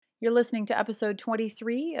You're listening to episode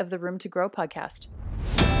 23 of the Room to Grow podcast.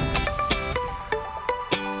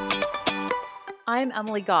 I'm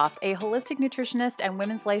Emily Goff, a holistic nutritionist and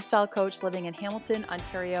women's lifestyle coach living in Hamilton,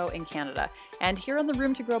 Ontario, in Canada. And here on the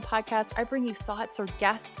Room to Grow podcast, I bring you thoughts or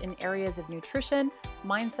guests in areas of nutrition,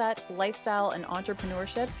 mindset, lifestyle, and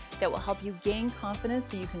entrepreneurship that will help you gain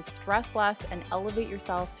confidence so you can stress less and elevate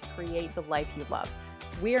yourself to create the life you love.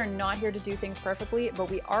 We are not here to do things perfectly,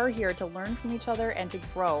 but we are here to learn from each other and to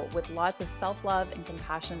grow with lots of self-love and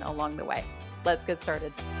compassion along the way. Let's get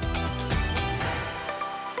started.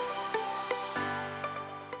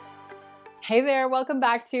 Hey there, welcome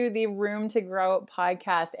back to the Room to Grow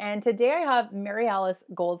podcast. And today I have Mary Alice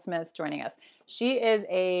Goldsmith joining us. She is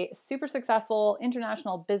a super successful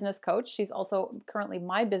international business coach. She's also currently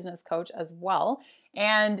my business coach as well.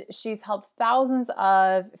 And she's helped thousands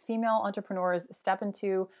of female entrepreneurs step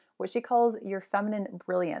into what she calls your feminine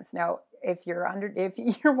brilliance. Now, if you're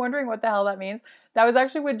wondering what the hell that means, that was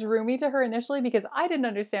actually what drew me to her initially because I didn't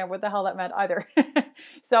understand what the hell that meant either.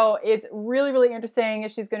 So it's really, really interesting.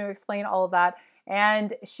 She's going to explain all of that.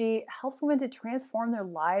 And she helps women to transform their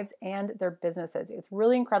lives and their businesses. It's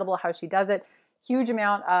really incredible how she does it. Huge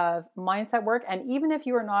amount of mindset work. And even if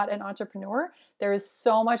you are not an entrepreneur, there is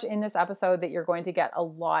so much in this episode that you're going to get a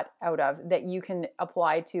lot out of that you can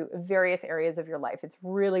apply to various areas of your life. It's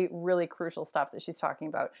really, really crucial stuff that she's talking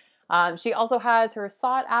about. She also has her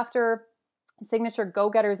sought after signature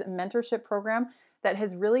Go-Getters mentorship program that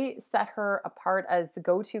has really set her apart as the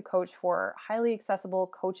go-to coach for highly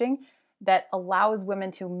accessible coaching that allows women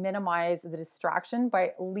to minimize the distraction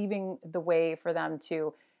by leaving the way for them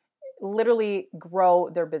to literally grow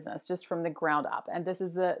their business just from the ground up. And this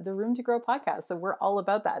is the Room to Grow podcast. So we're all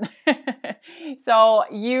about that. So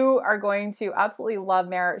you are going to absolutely love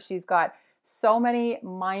Mare. She's got so many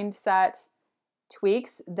mindset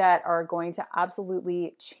tweaks that are going to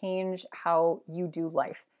absolutely change how you do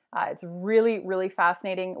life. It's really, really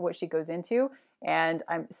fascinating what she goes into. And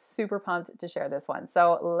I'm super pumped to share this one.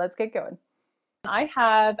 So let's get going. I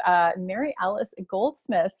have Mary Alice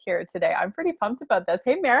Goldsmith here today. I'm pretty pumped about this.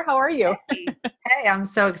 Hey, Mare, how are you? Hey, I'm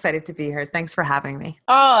so excited to be here. Thanks for having me.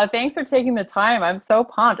 Oh, thanks for taking the time. I'm so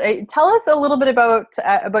pumped. Tell us a little bit about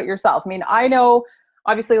yourself. I mean, I know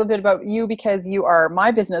obviously a little bit about you because you are my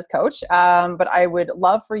business coach, but I would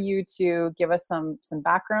love for you to give us some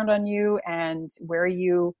background on you and where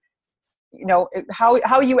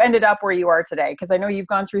how you ended up where you are today, because I know you've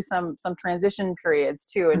gone through some transition periods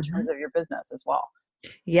too in terms of your business as well.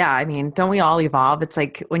 Yeah, I mean, don't we all evolve? It's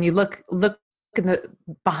like when you look in the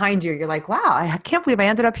behind you, you're like, wow, I can't believe I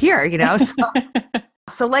ended up here,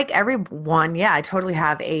 So like everyone, yeah, I totally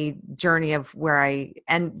have a journey of where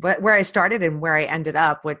I started and where I ended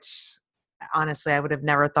up, which honestly, I would have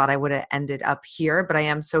never thought I would have ended up here, but I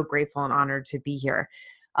am so grateful and honored to be here.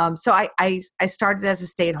 So I started as a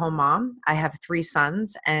stay-at-home mom. I have 3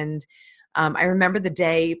 sons, and I remember the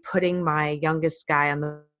day putting my youngest guy on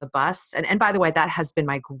the bus. And by the way, that has been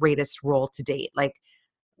my greatest role to date. Like,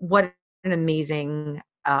 what an amazing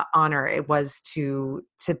honor it was to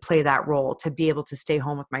play that role, to be able to stay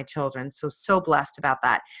home with my children. So blessed about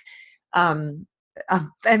that.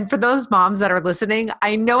 And for those moms that are listening,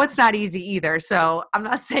 I know it's not easy either. So I'm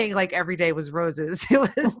not saying like every day was roses. There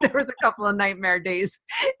was a couple of nightmare days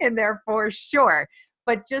in there for sure.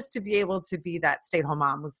 But just to be able to be that stay-at-home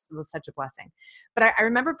mom was such a blessing. But I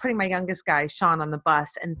remember putting my youngest guy, Sean, on the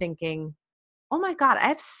bus and thinking, oh my God, I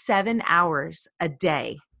have 7 hours a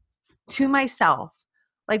day to myself.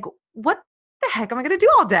 Like, what the heck am I going to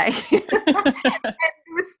do all day? And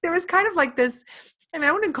there was kind of like this, I mean,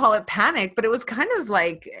 I wouldn't call it panic, but it was kind of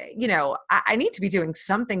like, I need to be doing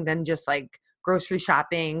something than just like grocery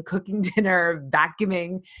shopping, cooking dinner,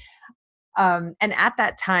 vacuuming. And at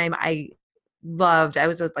that time, I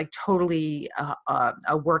was like totally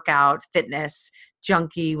a workout fitness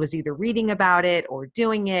junkie, was either reading about it or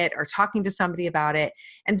doing it or talking to somebody about it.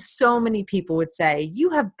 And so many people would say,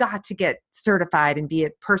 you have got to get certified and be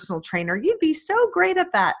a personal trainer. You'd be so great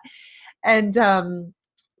at that. And,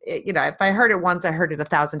 if I heard it once, I heard it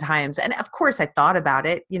 1,000 times. And of course I thought about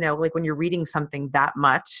it, like when you're reading something that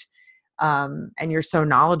much, and you're so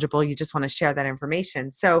knowledgeable, you just want to share that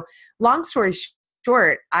information. So long story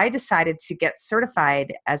short, I decided to get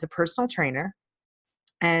certified as a personal trainer.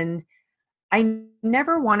 And I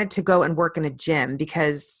never wanted to go and work in a gym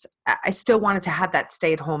because I still wanted to have that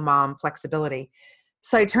stay-at-home mom flexibility.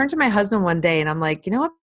 So I turned to my husband one day and I'm like, you know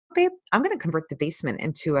what, babe, I'm going to convert the basement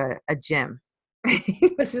into a gym.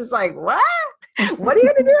 He was just like, what? What are you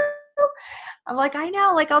going to do? I'm like, I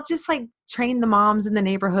know, like, I'll just like train the moms in the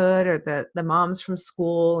neighborhood or the moms from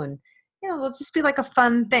school. And, it'll just be like a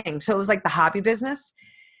fun thing. So it was like the hobby business.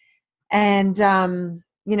 And,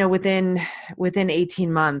 within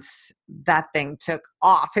 18 months, that thing took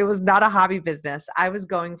off. It was not a hobby business. I was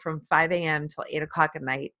going from 5 a.m. till 8 o'clock at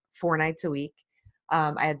night, 4 nights a week.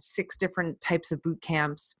 I had 6 different types of boot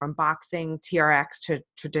camps, from boxing, TRX to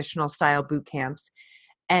traditional style boot camps.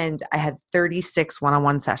 And I had 36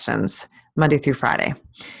 one-on-one sessions Monday through Friday.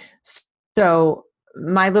 So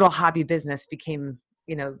my little hobby business became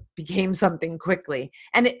something quickly.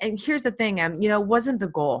 And here's the thing, wasn't the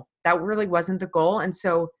goal. That really wasn't the goal. And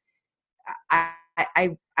so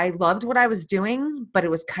I loved what I was doing, but it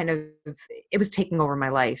was taking over my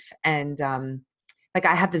life. And like,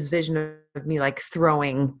 I had this vision of me like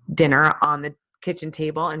throwing dinner on the kitchen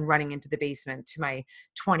table and running into the basement to my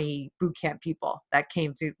 20 boot camp people that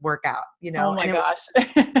came to work out, Oh my and gosh.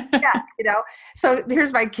 yeah, so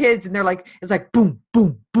here's my kids, and they're like, it's like boom,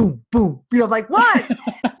 boom, boom, boom, like 1, 2,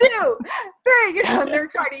 3, and they're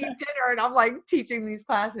trying to eat dinner, and I'm like teaching these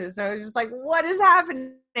classes. So it's just like, what is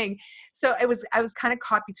happening? So I was kind of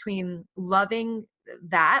caught between loving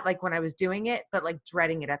that, like when I was doing it, but like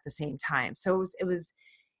dreading it at the same time. So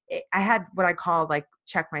I had what I call like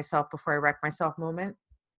check myself before I wreck myself moment.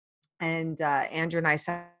 And Andrew and I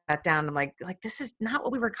sat down. I'm like, this is not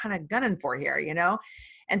what we were kind of gunning for here,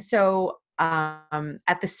 And so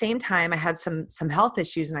at the same time, I had some health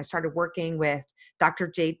issues, and I started working with Dr.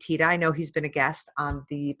 Jay Tita. I know he's been a guest on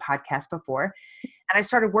the podcast before. And I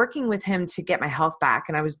started working with him to get my health back.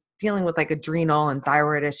 And I was dealing with like adrenal and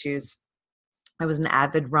thyroid issues. I was an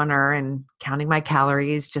avid runner and counting my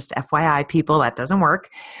calories, just FYI, people, that doesn't work.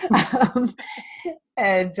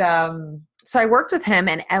 So I worked with him,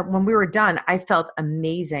 and when we were done, I felt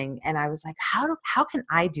amazing. And I was like, how can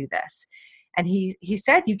I do this? And he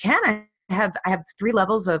said, you can. I have 3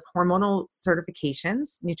 levels of hormonal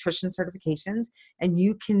certifications, nutrition certifications, and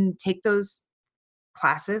you can take those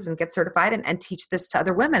classes and get certified and teach this to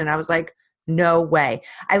other women. And I was like, no way.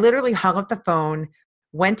 I literally hung up the phone,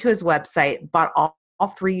 went to his website, bought all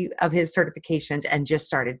 3 of his certifications, and just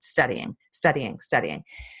started studying,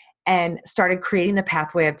 and started creating the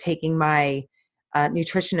pathway of taking my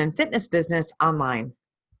nutrition and fitness business online.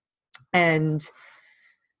 And,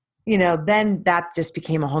 then that just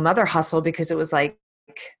became a whole nother hustle, because it was like,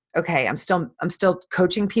 okay, I'm still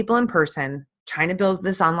coaching people in person, trying to build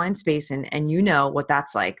this online space. And what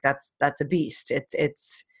that's like. That's a beast.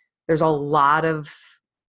 There's a lot of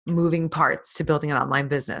moving parts to building an online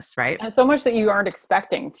business, right? And so much that you aren't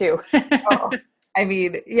expecting too. Oh, I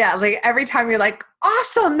mean, yeah, like every time you're like,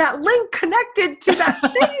 awesome, that link connected to that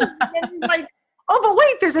thing. And you're like, oh, but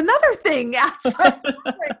wait, there's another thing outside.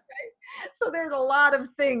 So there's a lot of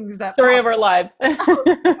things that story of our lives. Yeah,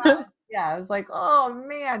 I was like, oh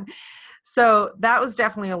man. So that was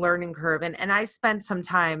definitely a learning curve. And I spent some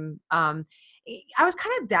time, I was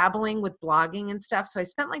kind of dabbling with blogging and stuff. So I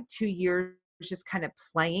spent like 2 years just kind of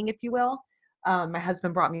playing, if you will. My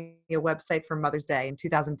husband brought me a website for Mother's Day in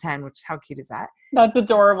 2010, which, how cute is that? That's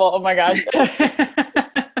adorable. Oh my gosh.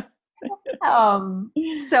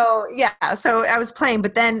 So yeah, so I was playing,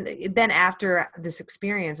 but then after this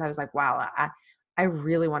experience, I was like, wow, I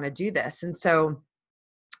really want to do this. And so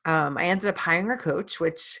I ended up hiring a coach,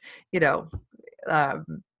 which, it's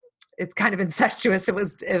kind of incestuous. It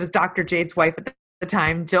was Dr. Jade's wife at the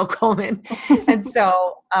time, Jill Coleman. And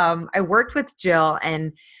so I worked with Jill,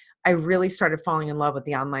 and I really started falling in love with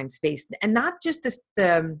the online space, and not just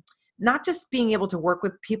not just being able to work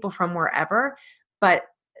with people from wherever, but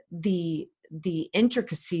the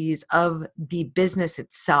intricacies of the business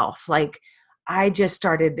itself. Like, I just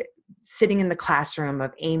started sitting in the classroom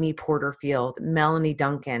of Amy Porterfield, Melanie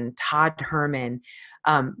Duncan, Todd Herman,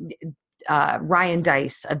 Ryan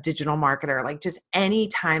Dice of Digital Marketer. Like, just any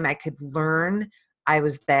time I could learn, I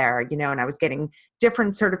was there, and I was getting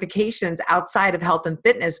different certifications outside of health and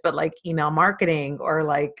fitness, but like email marketing or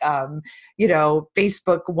like,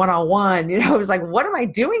 Facebook one-on-one, it was like, what am I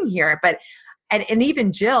doing here? But, and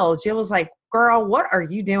even Jill was like, girl, what are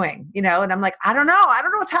you doing? And I'm like, I don't know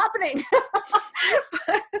what's happening.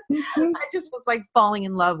 I just was like falling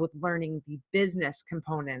in love with learning the business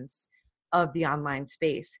components of the online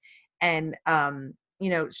space. And,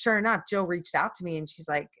 sure enough, Jill reached out to me, and she's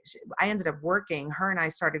like, I ended up working, her and I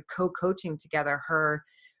started co-coaching together her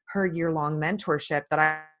year-long mentorship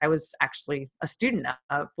that I was actually a student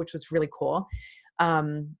of, which was really cool.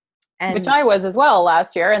 Which I was as well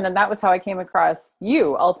last year. And then that was how I came across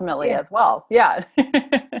you ultimately as well. Yeah.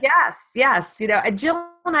 Yes. And Jill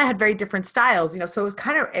and I had very different styles, so it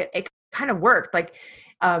kind of worked. Like,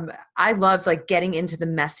 I loved like getting into the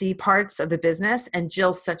messy parts of the business, and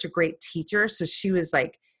Jill's such a great teacher. So she was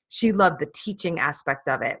like, she loved the teaching aspect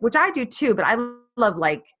of it, which I do too, but I love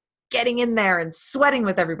like getting in there and sweating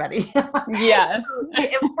with everybody. Yes. So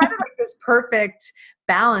it was kind of like this perfect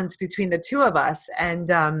balance between the two of us.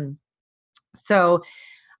 And so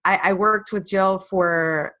I worked with Jill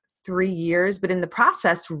for 3 years, but in the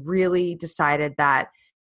process really decided that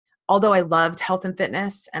although I loved health and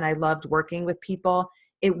fitness and I loved working with people,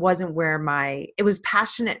 it wasn't where it was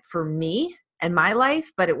passionate for me and my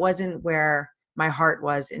life, but it wasn't where my heart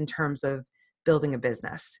was in terms of building a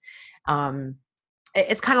business.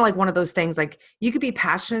 It's kind of like one of those things, like you could be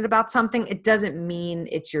passionate about something. It doesn't mean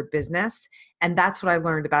it's your business. And that's what I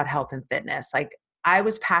learned about health and fitness. Like I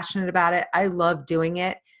was passionate about it. I loved doing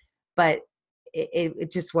it, but it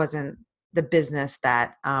just wasn't the business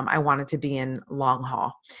that I wanted to be in long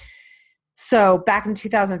haul. So back in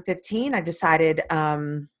 2015, I decided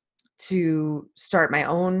to start my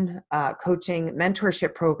own coaching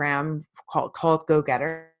mentorship program called Go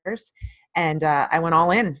Getters. And I went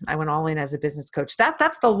all in. I went all in as a business coach.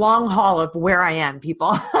 That's the long haul of where I am,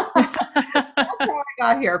 people. That's how I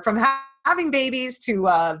got here, from having babies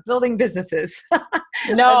to building businesses.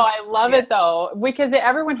 No, I love it though, because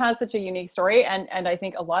everyone has such a unique story. And I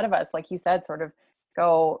think a lot of us, like you said, sort of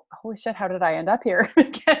go, holy shit, how did I end up here?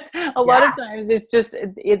 Because a lot of times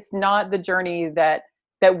it's not the journey that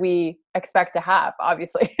we expect to have,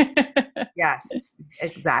 obviously. Yes,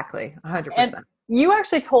 exactly. 100%. And you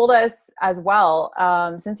actually told us as well,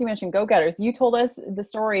 since you mentioned Go-Getters, you told us the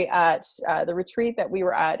story at the retreat that we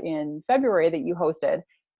were at in February that you hosted.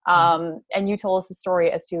 And you told us the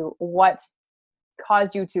story as to what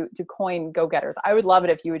caused you to coin Go-Getters. I would love it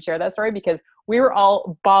if you would share that story, because we were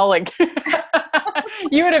all bawling.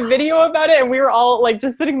 You had a video about it and we were all like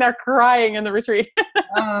just sitting there crying in the retreat.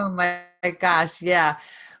 Oh my gosh. Yeah.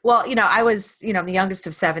 Well, I was, the youngest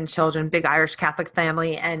of 7 children, big Irish Catholic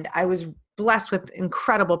family. And I was blessed with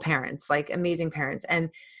incredible parents, like amazing parents. And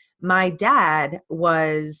my dad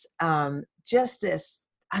was just this,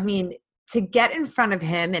 I mean, to get in front of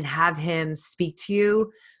him and have him speak to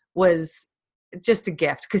you was just a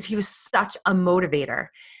gift, because he was such a motivator.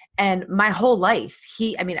 And my whole life,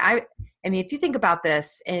 if you think about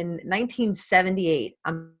this, in 1978,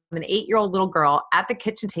 I'm an 8-year-old little girl at the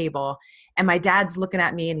kitchen table, and my dad's looking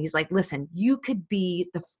at me and he's like, listen, you could be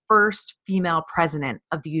the first female president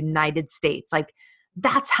of the United States. Like,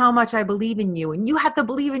 that's how much I believe in you. And you have to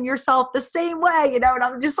believe in yourself the same way, and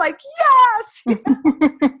I'm just like, yes.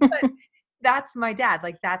 But that's my dad.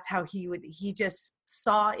 Like, that's how he just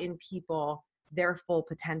saw in people their full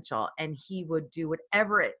potential, and he would do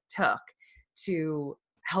whatever it took to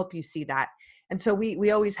help you see that. And so we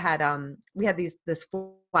always had we had this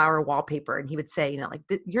flower wallpaper, and he would say,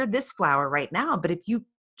 you're this flower right now, but if you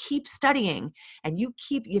keep studying and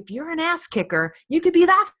if you're an ass kicker, you could be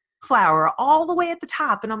that flower all the way at the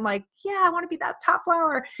top. And I'm like, yeah, I want to be that top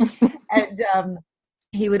flower. And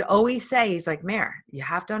he would always say, he's like, Mare, you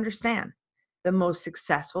have to understand, the most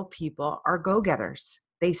successful people are go-getters.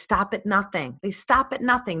 They stop at nothing.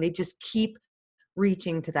 They just keep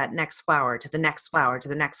reaching to that next flower, to the next flower, to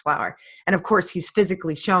the next flower. And of course, he's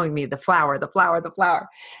physically showing me the flower.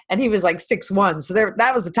 And he was like 6'1". So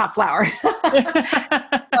that was the top flower.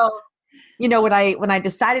 So, when I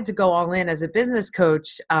decided to go all in as a business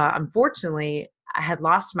coach, unfortunately, I had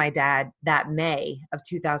lost my dad that May of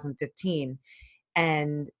 2015.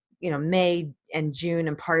 And May and June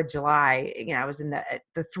and part of July, I was in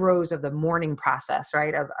the throes of the mourning process,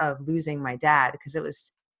 right, of losing my dad, because it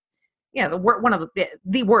was, one of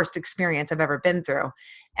the worst experience I've ever been through.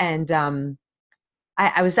 And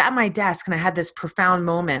I was at my desk and I had this profound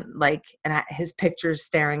moment, his picture's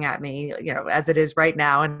staring at me, as it is right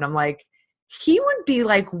now. And I'm like, he would be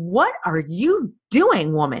like, what are you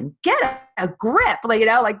doing, woman? Get a grip.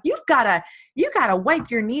 You've got to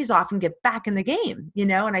wipe your knees off and get back in the game,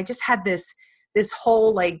 and I just had this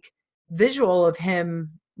whole visual of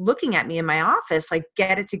him looking at me in my office, like,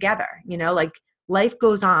 get it together, life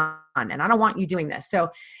goes on and I don't want you doing this. So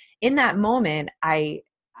in that moment, I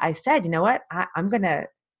said, you know what, I'm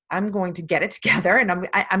going to get it together, and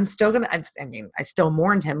I'm still going to, I still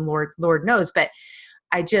mourned him, Lord knows, but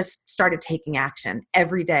I just started taking action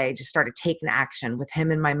every day, just started taking action with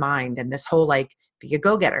him in my mind. And this whole, be a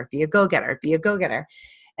go-getter, be a go-getter, be a go-getter.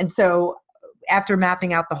 And so after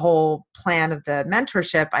mapping out the whole plan of the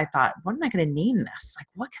mentorship, I thought, what am I going to name this?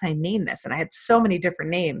 What can I name this? And I had so many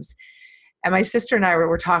different names. And my sister and I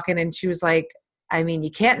were talking, and she was like,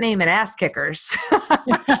 you can't name it ass kickers.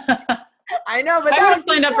 I know, but I would have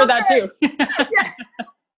signed up for that too. Yeah.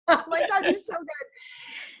 I'm like, that'd be so good.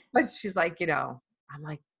 But she's like, I'm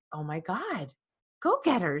like, oh my God,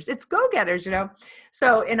 go-getters. It's go-getters,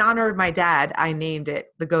 So in honor of my dad, I named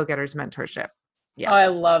it the Go-Getters Mentorship. Oh, Yeah. I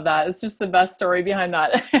love that. It's just the best story behind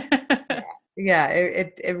Yeah. that. Yeah,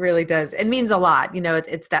 it really does. It means a lot.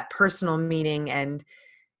 It's that personal meaning, and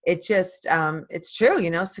it just it's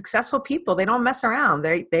true. Successful people, they don't mess around.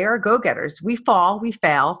 They are go-getters. We fall, we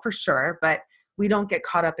fail for sure, but we don't get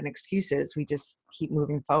caught up in excuses. We just keep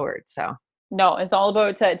moving forward. So, No, it's all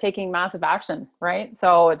about taking massive action, right?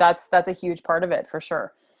 So that's a huge part of it for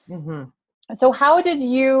sure. mhm. So how did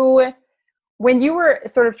you, when you were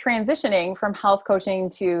sort of transitioning from health coaching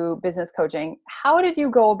to business coaching, how did you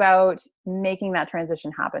go about making that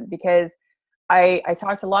transition happen? Because I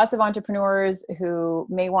talk to lots of entrepreneurs who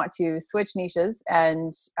may want to switch niches,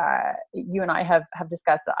 and you and I have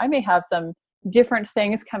discussed that I may have some different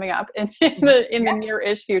things coming up in the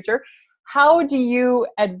near-ish future. How do you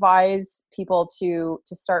advise people to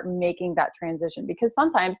start making that transition? Because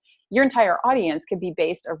sometimes your entire audience could be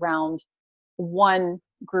based around one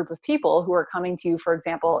group of people who are coming to you, for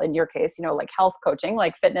example, in your case, like health coaching,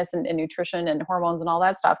 like fitness and nutrition and hormones and all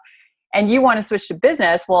that stuff, and you want to switch to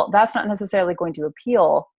business. Well, that's not necessarily going to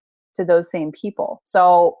appeal to those same people.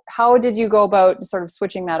 So how did you go about sort of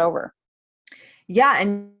switching that over? Yeah,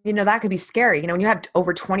 and that could be scary. When you have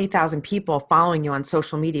over 20,000 people following you on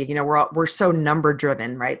social media, we're so number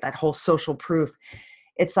driven, right? That whole social proof.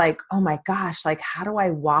 It's like, oh my gosh, like how do I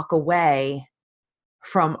walk away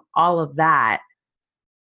from all of that?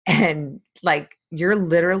 And like you're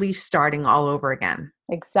literally starting all over again.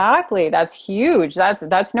 Exactly. That's huge.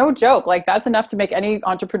 That's no joke. Like that's enough to make any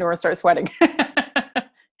entrepreneur start sweating.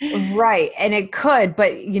 Right. And it could,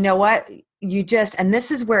 but you know what? And this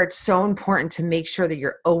is where it's so important to make sure that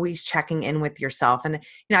you're always checking in with yourself. And,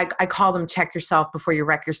 I call them check yourself before you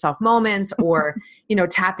wreck yourself moments, or,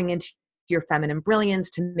 tapping into your feminine brilliance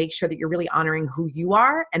to make sure that you're really honoring who you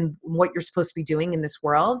are and what you're supposed to be doing in this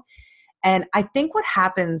world. And I think what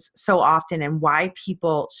happens so often and why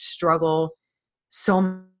people struggle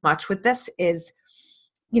so much with this is,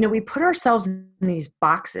 we put ourselves in these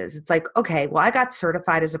boxes. It's like, okay, well, I got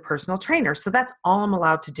certified as a personal trainer, so that's all I'm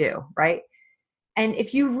allowed to do, right? And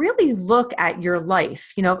if you really look at your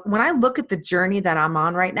life, when I look at the journey that I'm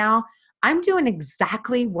on right now, I'm doing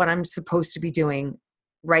exactly what I'm supposed to be doing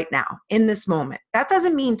right now in this moment. That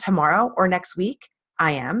doesn't mean tomorrow or next week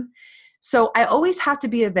I am. So I always have to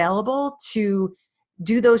be available to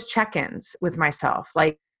do those check-ins with myself.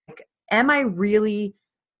 Like, am I really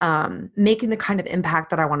making the kind of impact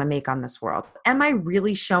that I want to make on this world? Am I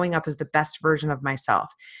really showing up as the best version of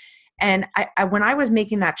myself? And when I was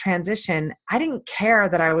making that transition, I didn't care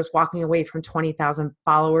that I was walking away from 20,000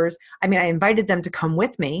 followers. I mean, I invited them to come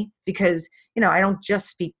with me because, I don't just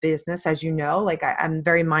speak business, as you know, like I'm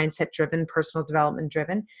very mindset driven, personal development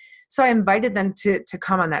driven. So I invited them to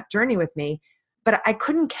come on that journey with me, but I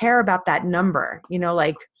couldn't care about that number,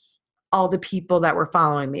 like all the people that were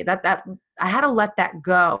following me. That I had to let that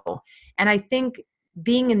go. And I think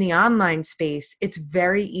being in the online space, it's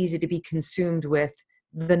very easy to be consumed with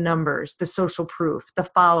the numbers, the social proof, the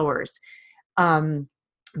followers.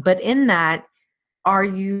 But in that, are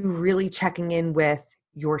you really checking in with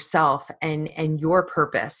yourself and your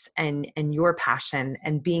purpose and your passion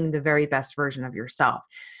and being the very best version of yourself?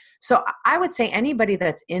 So I would say anybody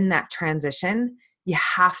that's in that transition, you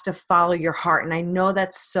have to follow your heart. And I know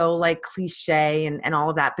that's so like cliche and all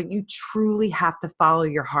of that, but you truly have to follow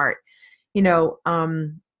your heart. There's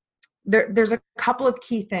a couple of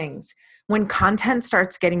key things. When content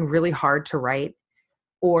starts getting really hard to write,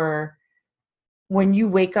 or when you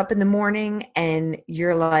wake up in the morning and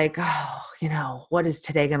you're like, oh, what is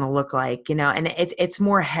today going to look like? And it's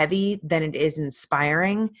more heavy than it is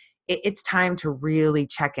inspiring. It's time to really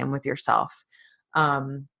check in with yourself.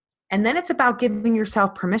 And then it's about giving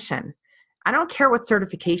yourself permission. I don't care what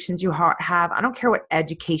certifications you have. I don't care what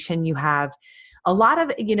education you have. A lot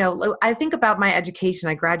of, I think about my education.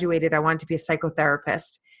 I graduated, I wanted to be a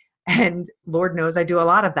psychotherapist. And Lord knows I do a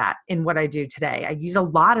lot of that in what I do today. I use a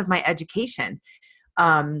lot of my education.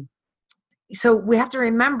 Um, so we have to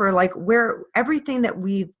remember, like, where everything that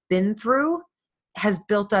we've been through has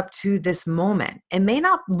built up to this moment. It may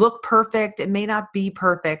not look perfect, it may not be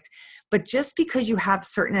perfect, but just because you have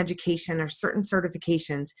certain education or certain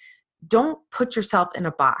certifications, don't put yourself in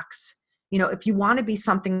a box. If you want to be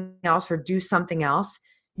something else or do something else,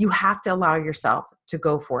 you have to allow yourself to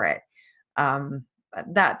go for it.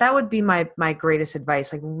 That would be my greatest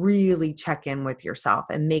advice. Like, really check in with yourself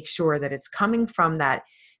and make sure that it's coming from that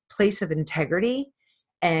place of integrity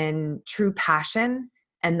and true passion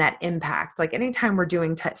and that impact. Like, anytime we're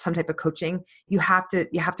doing some type of coaching, you have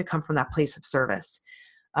to come from that place of service.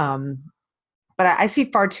 But I see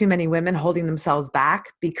far too many women holding themselves back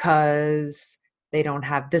because they don't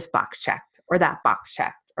have this box checked or that box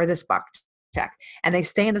checked or this box check. And they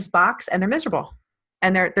stay in this box and they're miserable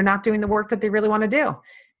and they're not doing the work that they really want to do.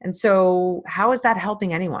 And so how is that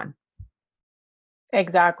helping anyone?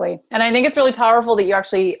 Exactly. And I think it's really powerful that you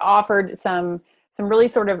actually offered some really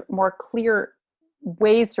sort of more clear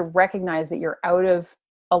ways to recognize that you're out of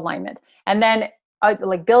alignment. And then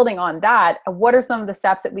like building on that, what are some of the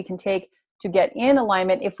steps that we can take to get in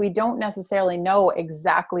alignment if we don't necessarily know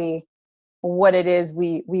exactly what it is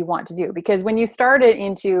we want to do? Because when you start it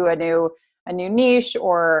into a new niche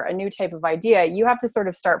or a new type of idea, you have to sort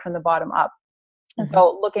of start from the bottom up. And Mm-hmm.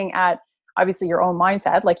 so looking at obviously your own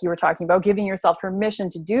mindset, like you were talking about, giving yourself permission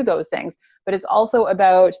to do those things, but it's also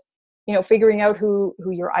about, you know, figuring out who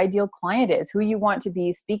your ideal client is, who you want to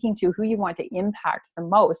be speaking to, who you want to impact the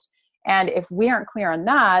most. And if we aren't clear on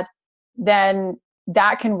that, then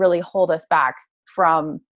that can really hold us back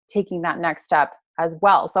from taking that next step as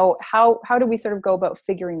well. So how do we sort of go about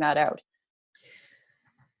figuring that out?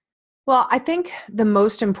 Well, I think the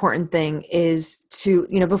most important thing is to,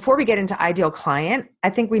 before we get into ideal client, I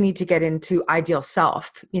think we need to get into ideal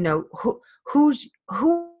self. Who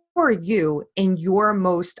are you in your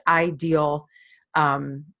most ideal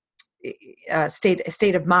um,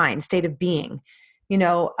 state of mind, state of being?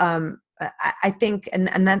 I think,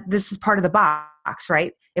 and that this is part of the box,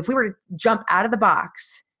 right? If we were to jump out of the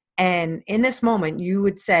box and in this moment, you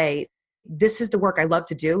would say, this is the work I love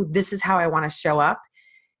to do. This is how I want to show up.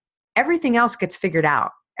 Everything else gets figured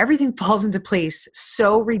out. Everything falls into place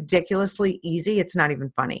so ridiculously easy. It's not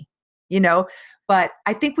even funny, you know? But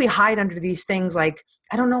I think we hide under these things like,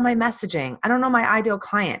 I don't know my messaging. I don't know my ideal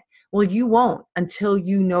client. Well, you won't until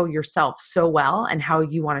you know yourself so well and how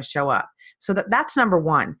you want to show up. So that's number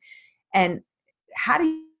one. And how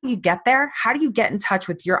do you get there? How do you get in touch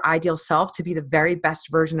with your ideal self to be the very best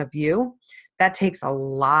version of you? That takes a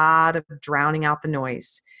lot of drowning out the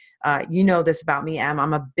noise. You know this about me, Em.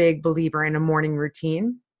 I'm a big believer in a morning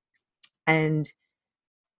routine. And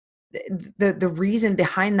the reason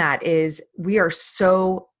behind that is we are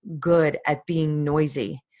so good at being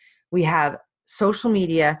noisy. We have social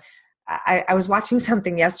media. I was watching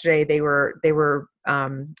something yesterday. They were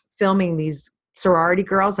filming these sorority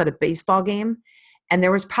girls at a baseball game, and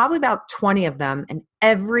there was probably about 20 of them, and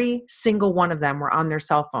every single one of them were on their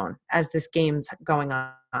cell phone as this game's going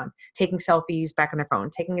on, taking selfies back on their phone,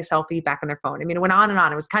 taking a selfie back on their phone. I mean, it went on and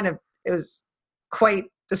on. It was quite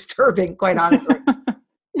disturbing, quite honestly.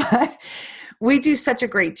 We do such a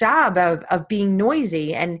great job of being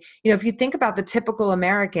noisy. And, if you think about the typical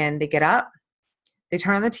American, they get up, they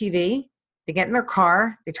turn on the TV, they get in their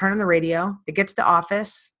car, they turn on the radio, they get to the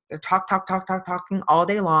office, they're talking all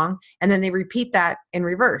day long. And then they repeat that in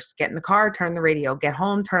reverse. Get in the car, turn the radio, get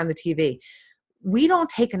home, turn on the TV. We don't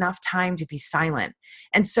take enough time to be silent.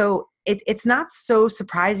 And so it's not so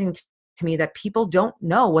surprising to me that people don't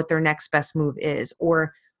know what their next best move is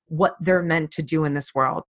or what they're meant to do in this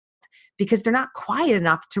world, because they're not quiet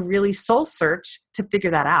enough to really soul search to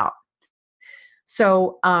figure that out.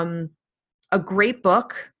 So a great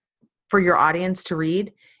book for your audience to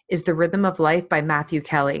read is The Rhythm of Life by Matthew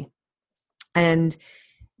Kelly. And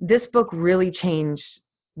this book really changed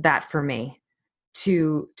that for me,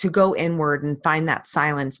 to go inward and find that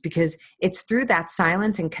silence, because it's through that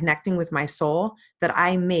silence and connecting with my soul that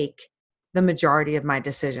I make the majority of my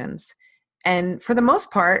decisions. And for the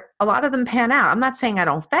most part, a lot of them pan out. I'm not saying I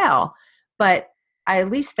don't fail, but I at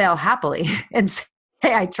least fail happily and say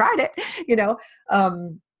I tried it,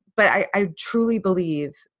 but I truly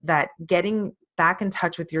believe that getting back in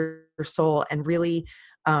touch with your soul and really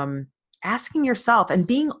asking yourself and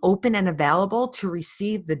being open and available to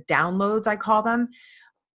receive the downloads, I call them,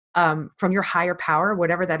 from your higher power,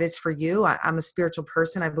 whatever that is for you. I'm a spiritual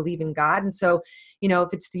person. I believe in God. And so,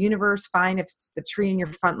 if it's the universe, fine. If it's the tree in your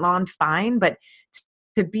front lawn, fine. But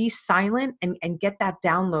to be silent and get that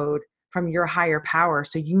download from your higher power,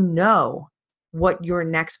 so you know what your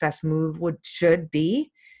next best move should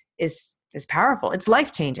be, is powerful. It's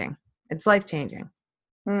life-changing. It's life-changing.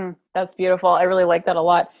 That's beautiful. I really like that a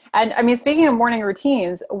lot. And I mean, speaking of morning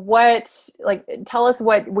routines, tell us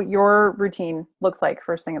what your routine looks like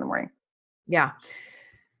first thing in the morning. Yeah.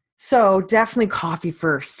 So definitely coffee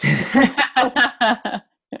first.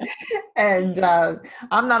 And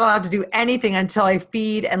I'm not allowed to do anything until I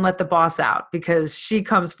feed and let the boss out, because she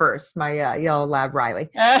comes first, my yellow lab Riley.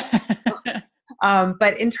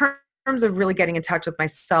 But in terms of really getting in touch with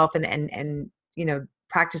myself and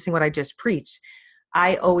practicing what I just preached,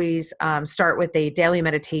 I always start with a daily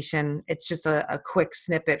meditation. It's just a quick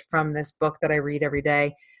snippet from this book that I read every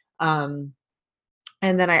day. And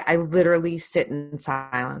then I literally sit in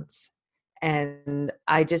silence, and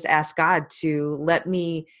I just ask God to let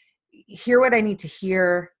me hear what I need to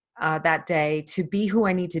hear, that day, to be who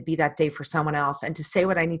I need to be that day for someone else, and to say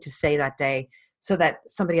what I need to say that day so that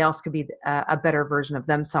somebody else could be a better version of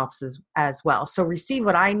themselves as well. So receive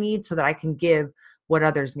what I need so that I can give what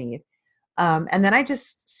others need. And then I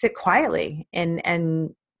just sit quietly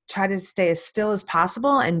and try to stay as still as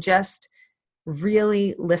possible and just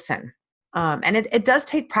really listen. And it does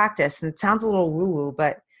take practice, and it sounds a little woo woo,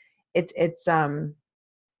 but it's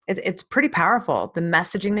pretty powerful. The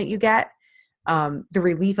messaging that you get, the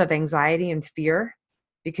relief of anxiety and fear,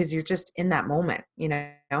 because you're just in that moment, you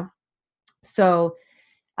know? So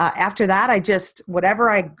after that, I just, whatever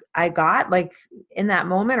I got like in that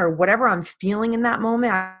moment, or whatever I'm feeling in that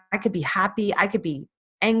moment, I could be happy, I could be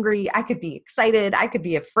angry, I could be excited, I could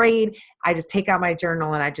be afraid. I just take out my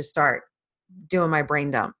journal and I just start doing my brain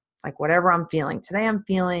dump, like whatever I'm feeling. Today I'm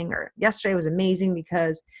feeling, or yesterday was amazing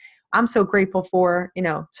because I'm so grateful for,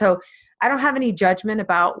 so I don't have any judgment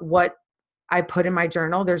about what I put in my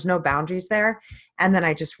journal. There's no boundaries there. And then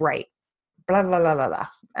I just write blah, blah, blah, blah, blah.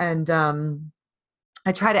 And,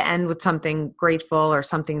 I try to end with something grateful or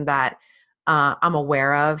something that I'm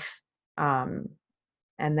aware of. And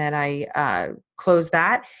then I close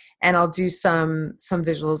that, and I'll do some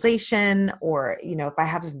visualization, or, if I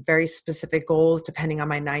have very specific goals, depending on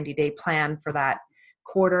my 90-day plan for that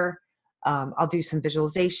quarter, I'll do some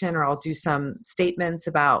visualization, or I'll do some statements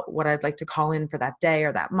about what I'd like to call in for that day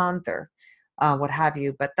or that month, or what have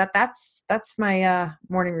you. But that's my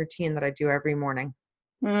morning routine that I do every morning.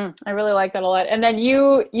 I really like that a lot. And then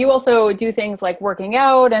you also do things like working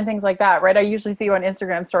out and things like that, right? I usually see you on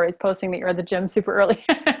Instagram stories posting that you're at the gym super early.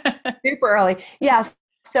 Super early. Yes.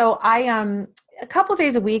 So I, a couple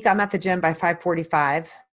days a week, I'm at the gym by 5:45,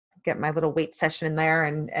 get my little weight session in there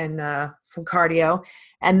and some cardio.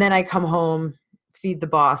 And then I come home, feed the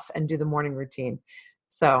boss, and do the morning routine.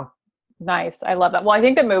 So nice. I love that. Well, I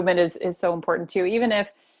think the movement is so important too. Even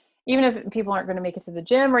if people aren't going to make it to the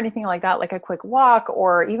gym or anything like that, like a quick walk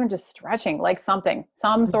or even just stretching, like some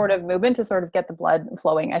sort of movement to sort of get the blood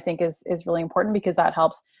flowing, I think is really important, because that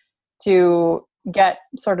helps to get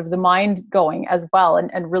sort of the mind going as well,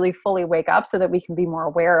 and really fully wake up so that we can be more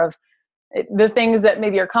aware of the things that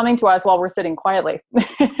maybe are coming to us while we're sitting quietly.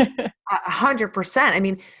 100%. I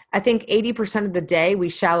mean, I think 80% of the day we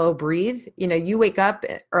shallow breathe. You wake up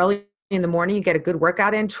early in the morning, you get a good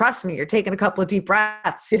workout in. Trust me, you're taking a couple of deep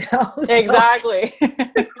breaths, So Exactly.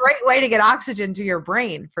 it's a great way to get oxygen to your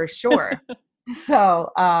brain, for sure.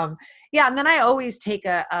 So, yeah. And then I always take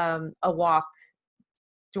a walk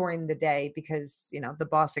during the day, because, the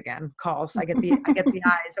boss again calls. I get the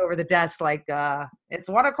eyes over the desk, like, it's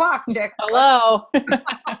 1:00, chick. Hello.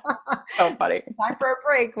 So funny. Time for a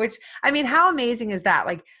break, which, I mean, how amazing is that?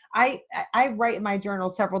 Like, I write in my journal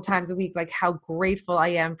several times a week, like how grateful I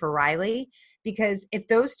am for Riley, because if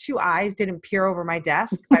those two eyes didn't peer over my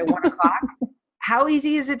desk by 1:00, how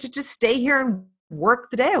easy is it to just stay here and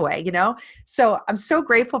work the day away, So I'm so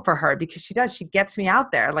grateful for her, because she gets me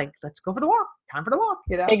out there, like, let's go for the walk. Time for the walk,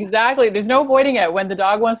 Exactly. There's no avoiding it. When the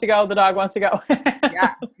dog wants to go, the dog wants to go.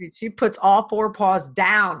 Yeah. She puts all four paws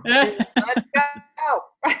down. Let's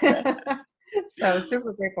go. So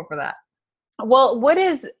super grateful for that. Well,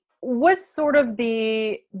 what's sort of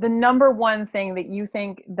the number one thing that you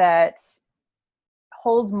think that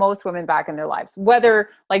holds most women back in their lives,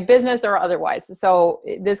 whether like business or otherwise? So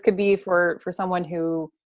this could be for someone who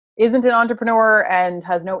isn't an entrepreneur and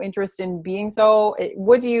has no interest in being so.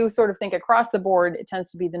 What do you sort of think across the board, it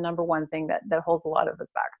tends to be the number one thing that holds a lot of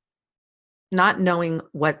us back? Not knowing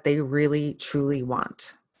what they really truly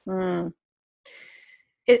want.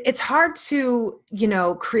 It's hard to,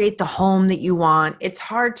 create the home that you want. It's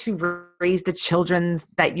hard to raise the children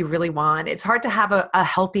that you really want. It's hard to have a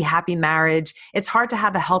healthy, happy marriage. It's hard to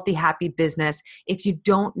have a healthy, happy business if you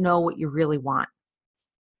don't know what you really want.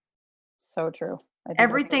 So true.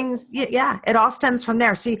 Everything's, yeah, it all stems from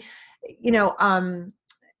there. See, I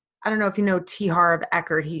don't know if you know T. Harv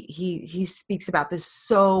Eker. He speaks about this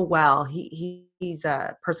so well. He's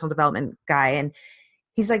a personal development guy, and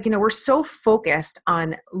he's like, we're so focused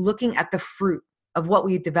on looking at the fruit of what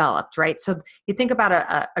we developed, right? So you think about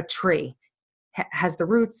a tree has the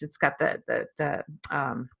roots. It's got the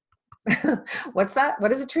what's that?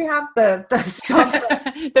 What does a tree have? The stump,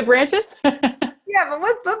 the branches. Yeah, but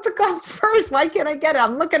what becomes first? Why can't I get it?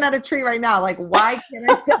 I'm looking at a tree right now. Like, why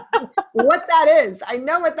can't I say what that is? I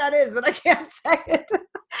know what that is, but I can't say it.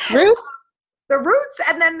 Roots? The roots,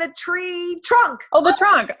 and then the tree trunk. Oh, the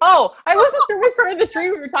trunk. Oh, I wasn't sure which part of the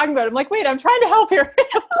tree we were talking about. I'm like, wait, I'm trying to help here.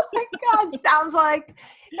 Oh my God, sounds like,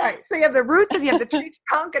 all right. So you have the roots, and you have the tree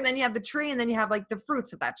trunk, and then you have the tree, and then you have like the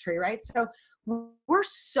fruits of that tree, right? So we're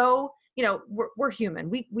so, we're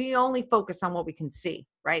human. We only focus on what we can see.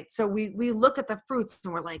 right? So we look at the fruits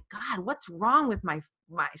and we're like, God, what's wrong with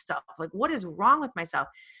myself? Like, what is wrong with myself?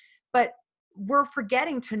 But we're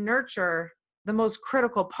forgetting to nurture the most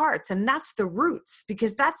critical parts, and that's the roots,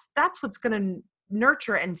 because that's what's going to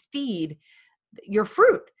nurture and feed your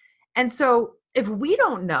fruit. And so if we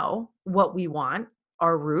don't know what we want,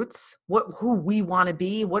 our roots, who we want to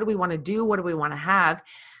be, what do we want to do, what do we want to have,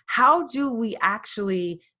 how do we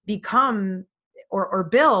actually become or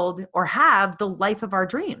build or have the life of our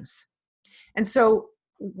dreams? And so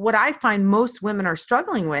what I find most women are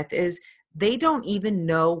struggling with is they don't even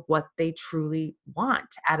know what they truly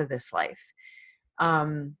want out of this life.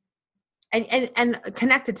 And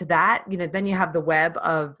connected to that, then you have the web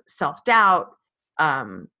of self-doubt,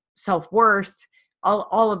 self-worth,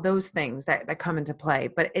 all of those things that come into play.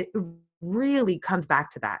 But it really comes back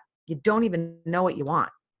to that. You don't even know what you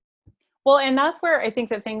want. Well, and that's where I think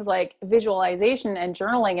that things like visualization and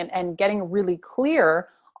journaling and getting really clear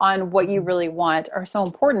on what you really want are so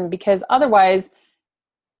important, because otherwise,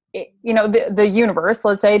 the universe,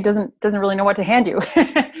 let's say, doesn't really know what to hand you.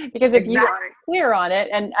 Because if you aren't clear on it,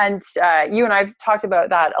 and you and I've talked about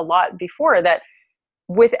that a lot before, that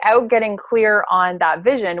without getting clear on that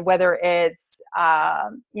vision, whether it's, I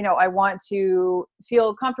want to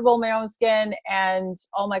feel comfortable in my own skin and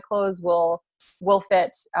all my clothes will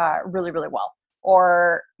fit really, really well,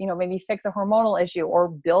 or, maybe fix a hormonal issue or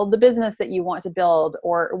build the business that you want to build,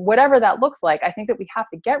 or whatever that looks like. I think that we have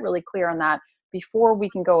to get really clear on that before we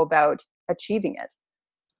can go about achieving it.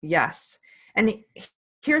 Yes. And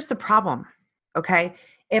here's the problem. Okay.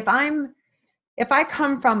 If I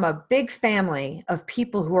come from a big family of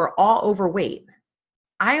people who are all overweight,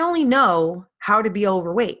 I only know how to be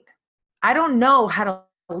overweight. I don't know how to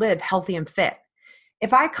live healthy and fit.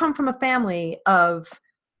 If I come from a family of,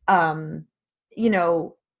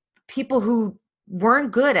 people who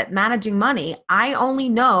weren't good at managing money, I only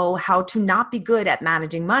know how to not be good at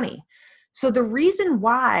managing money. So the reason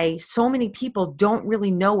why so many people don't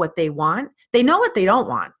really know what they want, they know what they don't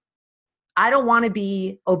want. I don't want to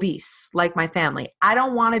be obese like my family. I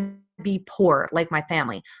don't want to be poor like my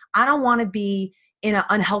family. I don't want to be in an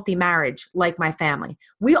unhealthy marriage like my family.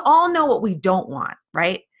 We all know what we don't want,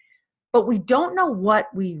 right? But we don't know what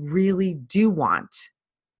we really do want.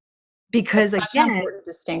 Because That's such an important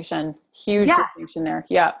distinction. Huge distinction there.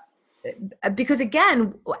 Yeah. Because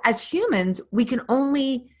again, as humans, we can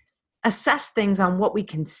only assess things on what we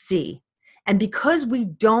can see. And because we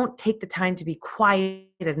don't take the time to be quiet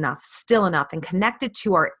enough, still enough, and connected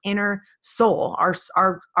to our inner soul,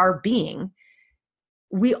 our being,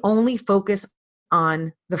 we only focus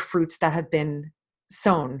on the fruits that have been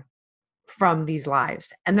sown from these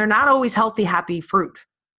lives. And they're not always healthy, happy fruit.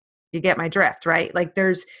 You get my drift, right? Like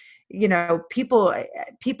there's, people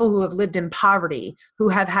who have lived in poverty, who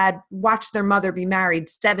have watched their mother be married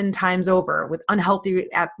 7 times over with unhealthy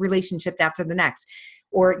relationship after the next,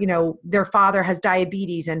 or, their father has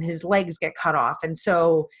diabetes and his legs get cut off. And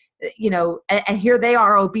so, and here they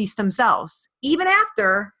are obese themselves, even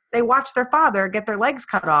after they watch their father get their legs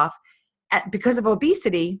cut off because of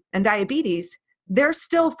obesity and diabetes, they're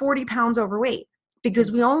still 40 pounds overweight,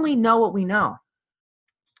 because we only know what we know.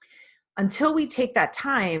 Until we take that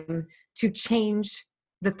time to change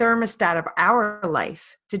the thermostat of our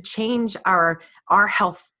life, to change our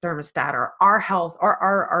health thermostat, or our health, or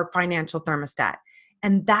our financial thermostat.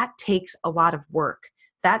 And that takes a lot of work.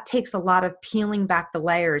 That takes a lot of peeling back the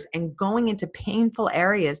layers and going into painful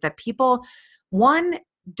areas that people, 1,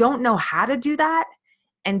 don't know how to do that,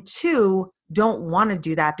 and 2, don't want to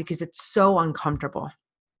do that because it's so uncomfortable.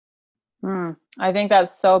 I think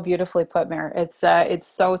that's so beautifully put, Mare. It's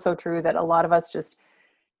so, so true that a lot of us just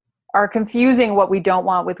are confusing what we don't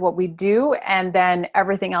want with what we do. And then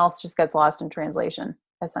everything else just gets lost in translation,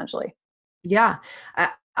 essentially. Yeah.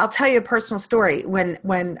 I'll tell you a personal story. When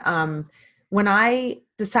I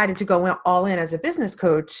decided to go all in as a business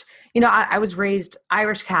coach, I was raised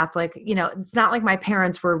Irish Catholic. It's not like my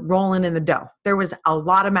parents were rolling in the dough. There was a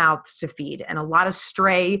lot of mouths to feed and a lot of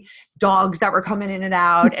stray dogs that were coming in and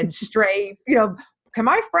out, and stray, can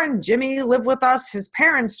my friend Jimmy live with us? His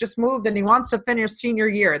parents just moved and he wants to finish senior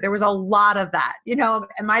year. There was a lot of that,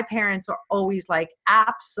 and my parents are always like,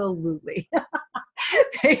 absolutely.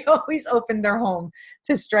 They always opened their home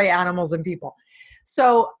to stray animals and people.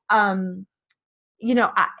 So,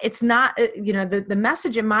 it's not, the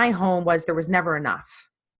message in my home was there was never enough.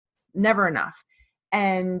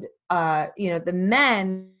 And, the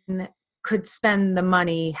men could spend the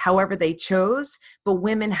money however they chose, but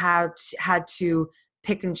women had to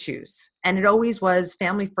pick and choose. And it always was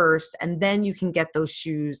family first, and then you can get those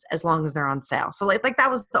shoes as long as they're on sale. So like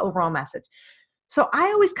that was the overall message. So I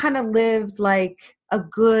always kind of lived like a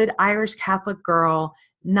good Irish Catholic girl,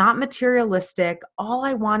 not materialistic. All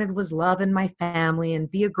I wanted was love in my family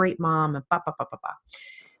and be a great mom and ba, ba, ba, ba, ba.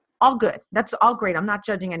 All good. That's all great. I'm not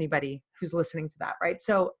judging anybody who's listening to that, right?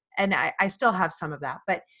 So, and I still have some of that.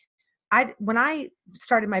 But when I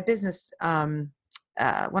started my business, when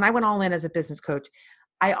I went all in as a business coach,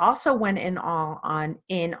 I also went in on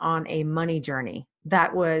a money journey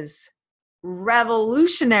that was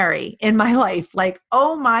revolutionary in my life. Like,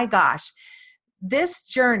 oh my gosh, this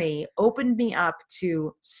journey opened me up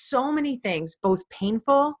to so many things, both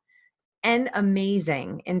painful and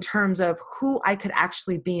amazing in terms of who I could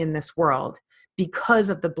actually be in this world because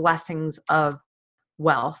of the blessings of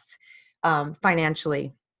wealth,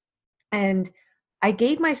 financially. And I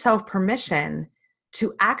gave myself permission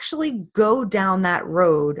to actually go down that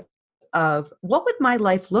road of what would my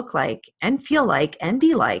life look like and feel like and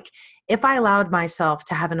be like if I allowed myself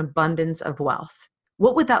to have an abundance of wealth.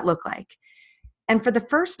 What would that look like? And for the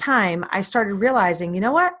first time, I started realizing, you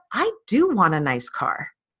know what? I do want a nice car.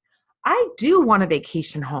 I do want a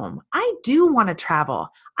vacation home. I do want to travel.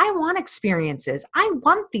 I want experiences. I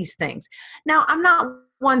want these things. Now, I'm not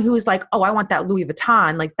one who is like, oh, I want that Louis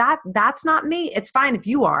Vuitton. Like that's not me. It's fine if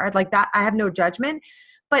you are like that. I have no judgment.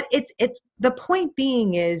 But it's the point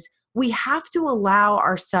being is we have to allow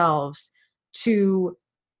ourselves to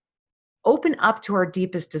open up to our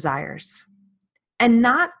deepest desires and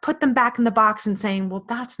not put them back in the box and saying, well,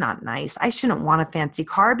 that's not nice. I shouldn't want a fancy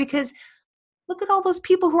car because look at all those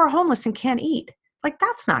people who are homeless and can't eat. Like,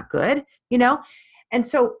 that's not good, you know? And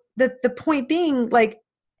so the point being, like,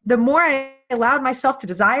 the more I allowed myself to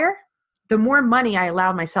desire, the more money I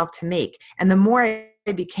allowed myself to make. And the more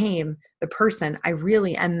I became the person I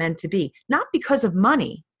really am meant to be, not because of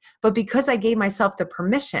money, but because I gave myself the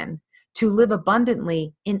permission to live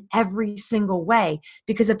abundantly in every single way.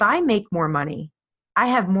 Because if I make more money, I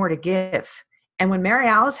have more to give. And when Mary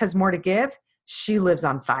Alice has more to give, she lives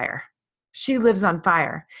on fire. She lives on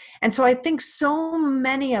fire. And so I think so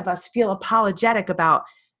many of us feel apologetic about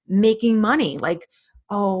making money. Like,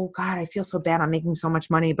 oh God, I feel so bad. I'm making so much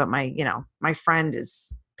money, but my friend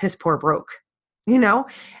is piss poor broke, you know?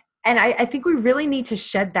 And I think we really need to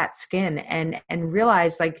shed that skin and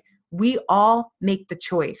realize like we all make the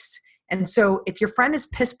choice. And so if your friend is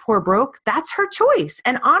piss poor broke, that's her choice,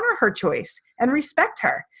 and honor her choice and respect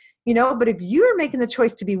her, you know? But if you're making the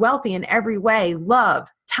choice to be wealthy in every way, love,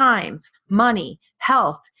 time, money,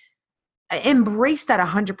 health, embrace that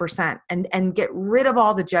 100% and get rid of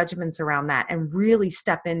all the judgments around that and really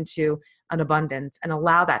step into an abundance and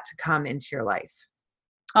allow that to come into your life.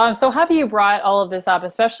 I'm so happy you brought all of this up,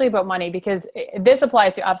 especially about money, because this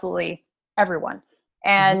applies to absolutely everyone.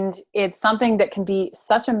 And it's something that can be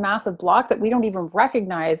such a massive block that we don't even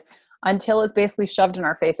recognize until it's basically shoved in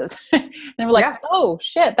our faces. And we're like, oh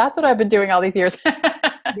shit, that's what I've been doing all these years.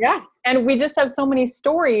 Yeah. And we just have so many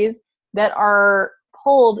stories that are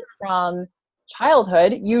pulled from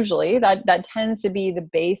childhood. Usually that tends to be the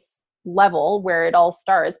base level where it all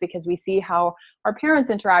starts, because we see how our parents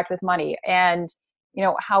interact with money and, you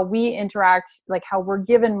know, how we interact, like how we're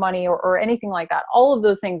given money or anything like that. All of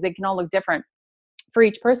those things, they can all look different for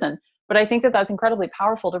each person. But I think that that's incredibly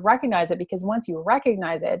powerful to recognize it, because once you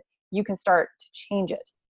recognize it, you can start to change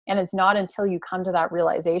it. And it's not until you come to that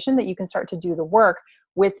realization that you can start to do the work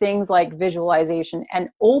with things like visualization and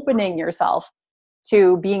opening yourself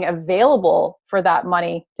to being available for that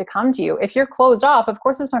money to come to you. If you're closed off, of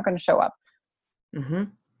course, it's not going to show up. Mm-hmm.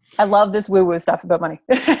 I love this woo-woo stuff about money.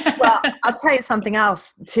 Well, I'll tell you something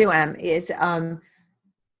else too, Em, is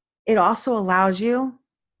it also allows you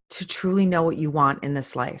to truly know what you want in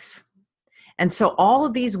this life. And so all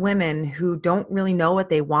of these women who don't really know what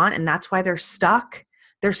they want, and that's why they're stuck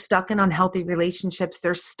in unhealthy relationships.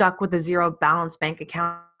 They're stuck with a zero balance bank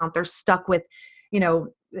account. They're stuck with,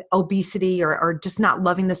 obesity or just not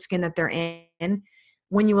loving the skin that they're in.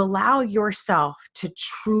 When you allow yourself to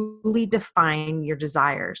truly define your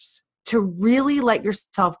desires, to really let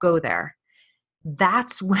yourself go there,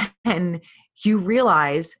 that's when you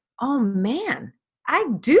realize, oh man, I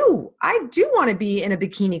do want to be in a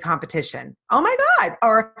bikini competition. Oh my God.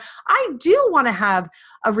 Or I do want to have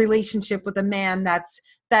a relationship with a man that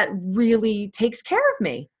really takes care of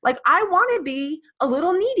me. Like, I want to be a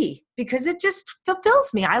little needy because it just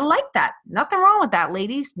fulfills me. I like that. Nothing wrong with that,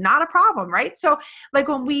 ladies. Not a problem, right? So like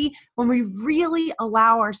when we really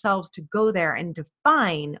allow ourselves to go there and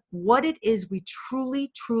define what it is we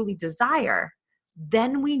truly, truly desire,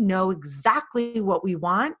 then we know exactly what we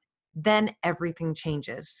want. Then everything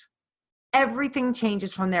changes. Everything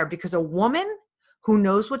changes from there, because a woman who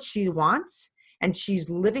knows what she wants and she's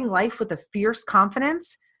living life with a fierce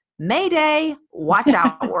confidence, Mayday, watch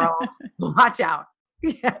out, world, watch out.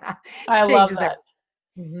 Yeah. I love Changes that.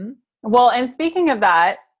 everything. Well, and speaking of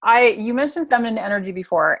that, you mentioned feminine energy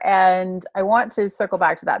before, and I want to circle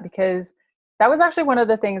back to that because that was actually one of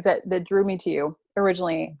the things that drew me to you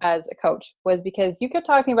originally as a coach, was because you kept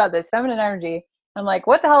talking about this feminine energy. I'm like,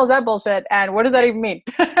 what the hell is that bullshit? And what does that even mean?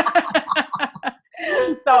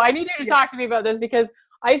 So I need you to talk to me about this, because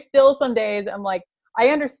I still, some days I'm like, I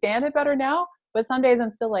understand it better now, but some days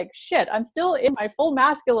I'm still like, shit, I'm still in my full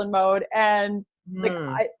masculine mode. And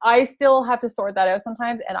like, I still have to sort that out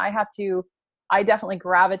sometimes. And I definitely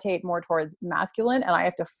gravitate more towards masculine, and I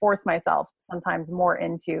have to force myself sometimes more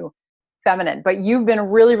into feminine. But you've been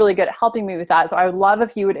really, really good at helping me with that. So I would love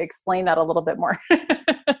if you would explain that a little bit more.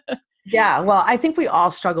 Yeah, well, I think we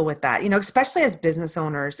all struggle with that, especially as business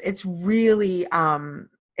owners. It's really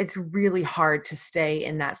hard to stay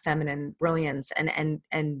in that feminine brilliance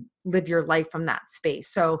and live your life from that space.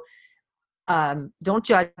 So don't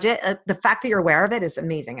judge it. The fact that you're aware of it is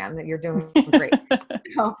amazing. I mean, you're doing great.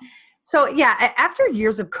 So yeah, after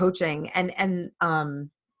years of coaching and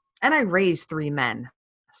I raised 3 men.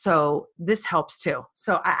 So this helps too.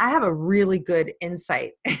 So I have a really good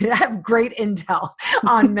insight. I have great intel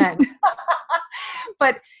on men.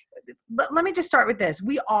 but let me just start with this.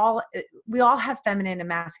 We all have feminine and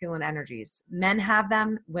masculine energies. Men have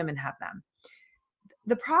them, women have them.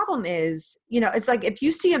 The problem is, it's like if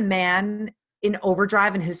you see a man in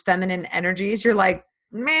overdrive in his feminine energies, you're like,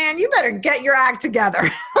 man, you better get your act together.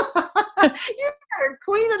 You better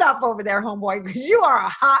clean it up over there, homeboy, because you are a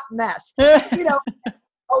hot mess.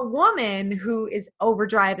 A woman who is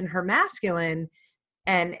overdrive in her masculine,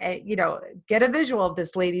 and get a visual of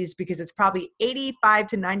this, ladies, because it's probably 85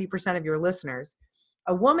 to 90% of your listeners.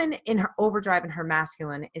 A woman in her overdrive in her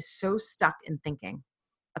masculine is so stuck in thinking,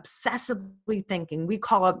 obsessively thinking. We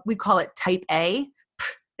call it type A.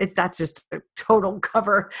 That's just a total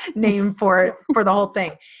cover name for the whole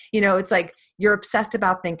thing. It's like you're obsessed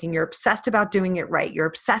about thinking, you're obsessed about doing it right, you're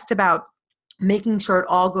obsessed about making sure it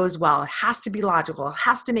all goes well. It has to be logical, it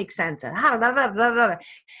has to make sense,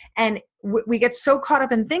 and we get so caught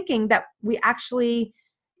up in thinking that we actually,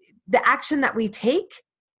 the action that we take,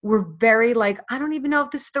 we're very like, I don't even know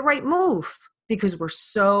if this is the right move, because we're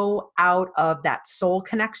so out of that soul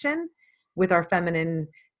connection with our feminine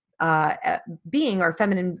being, or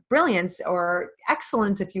feminine brilliance or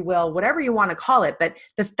excellence, if you will, whatever you want to call it. But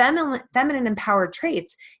the feminine empowered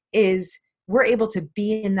traits is we're able to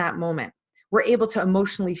be in that moment. We're able to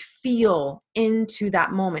emotionally feel into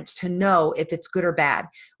that moment to know if it's good or bad.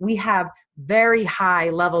 We have very high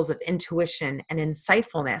levels of intuition and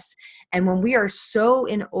insightfulness. And when we are so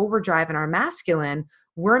in overdrive in our masculine,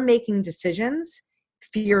 we're making decisions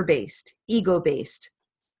fear-based, ego-based,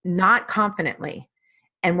 not confidently.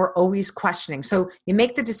 And we're always questioning. So you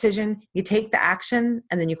make the decision, you take the action,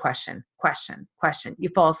 and then you question. You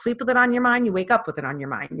fall asleep with it on your mind, you wake up with it on your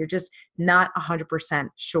mind. You're just not 100%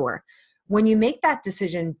 sure. When you make that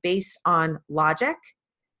decision based on logic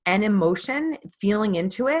and emotion, feeling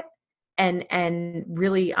into it, and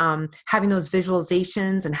really having those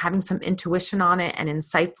visualizations and having some intuition on it and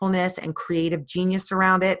insightfulness and creative genius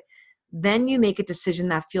around it, then you make a decision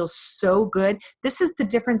that feels so good. This is the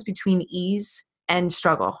difference between ease and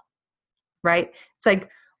struggle, right? It's like,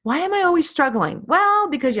 why am I always struggling? Well,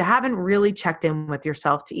 because you haven't really checked in with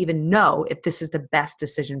yourself to even know if this is the best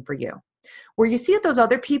decision for you. Where you see those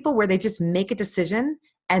other people where they just make a decision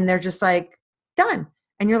and they're just like, done.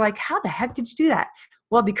 And you're like, how the heck did you do that?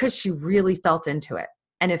 Well, because she really felt into it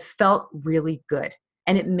and it felt really good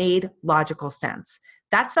and it made logical sense.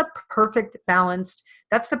 That's the perfect balance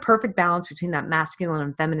between that masculine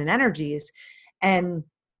and feminine energies. And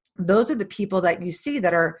those are the people that you see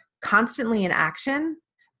that are constantly in action,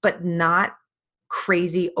 but not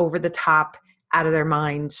crazy, over the top, out of their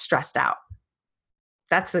mind, stressed out.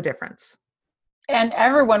 That's the difference. And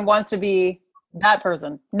everyone wants to be that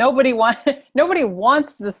person. Nobody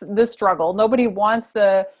wants this struggle. Nobody wants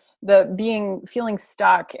the feeling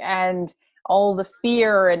stuck and all the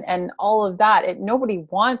fear and all of that. Nobody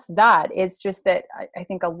wants that. It's just that I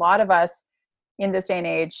think a lot of us in this day and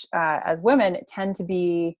age as women tend to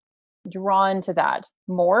be drawn to that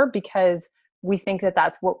more because we think that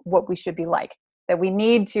that's what we should be like, that we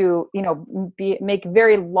need to, make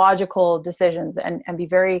very logical decisions and be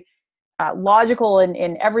very logical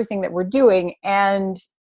in everything that we're doing. And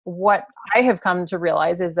what I have come to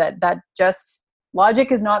realize is that just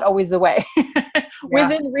logic is not always the way.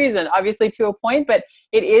 Within reason, obviously, to a point, but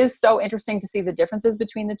it is so interesting to see the differences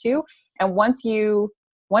between the two. And once you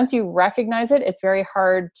recognize it, it's very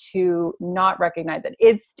hard to not recognize it.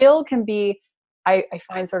 It still can be, I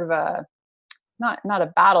find, sort of not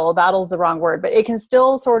a battle. A battle's the wrong word, but it can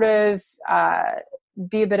still sort of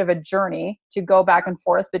be a bit of a journey to go back and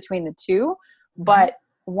forth between the two. But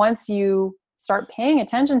once you start paying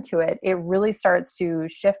attention to it, it really starts to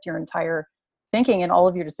shift your entire thinking and all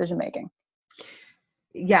of your decision making.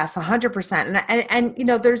 Yes, 100%. And you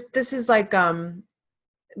know, this is like,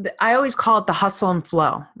 I always call it the hustle and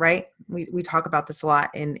flow, right? We talk about this a lot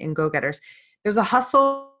in Go-Getters. There's a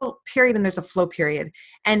hustle period and there's a flow period.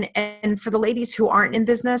 And for the ladies who aren't in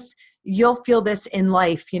business, you'll feel this in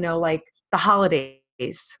life, you know, like the holidays.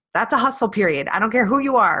 That's a hustle period. I don't care who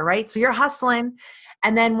you are, right? So you're hustling.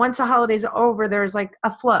 And then once the holidays are over, there's like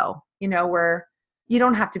a flow, you know, where you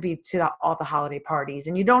don't have to be to all the holiday parties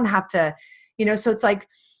and you don't have to, you know, so it's like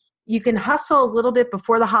you can hustle a little bit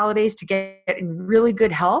before the holidays to get in really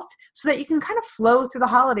good health so that you can kind of flow through the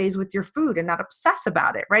holidays with your food and not obsess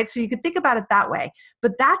about it, right? So you could think about it that way.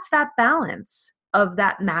 But that's that balance of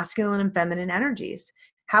that masculine and feminine energies.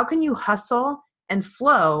 How can you hustle and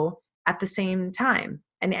flow at the same time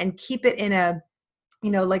and keep it in a, you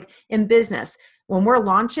know, like in business, when we're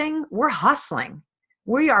launching, we're hustling.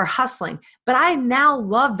 We are hustling. But I now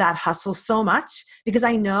love that hustle so much because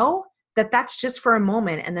I know that that's just for a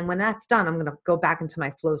moment. And then when that's done, I'm going to go back into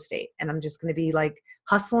my flow state and I'm just going to be like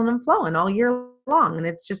hustling and flowing all year long. And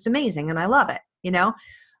it's just amazing. And I love it, you know?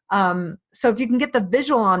 So if you can get the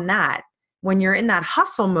visual on that, when you're in that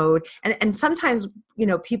hustle mode, and sometimes, you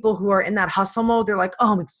know, people who are in that hustle mode, they're like,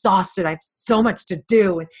 oh, I'm exhausted. I have so much to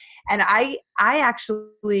do. And I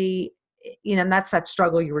actually, you know, and that's that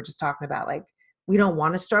struggle you were just talking about. Like, we don't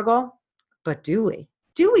want to struggle, but do we?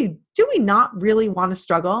 Do we not really want to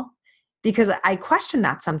struggle? Because I question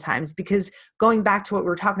that sometimes, because going back to what we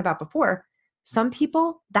were talking about before, some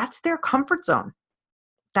people, that's their comfort zone.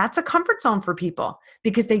 That's a comfort zone for people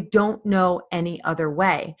because they don't know any other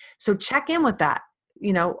way. So check in with that.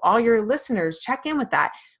 You know, all your listeners, check in with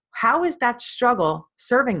that. How is that struggle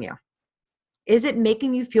serving you? Is it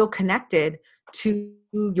making you feel connected to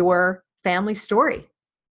your family story?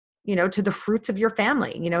 You know, to the fruits of your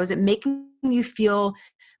family? You know, is it making you feel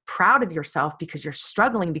proud of yourself because you're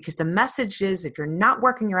struggling? Because the message is, if you're not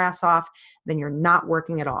working your ass off, then you're not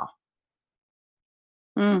working at all.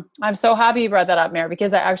 I'm so happy you brought that up, Mary,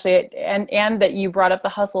 because I actually, and that you brought up the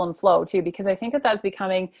hustle and flow too, because I think that that's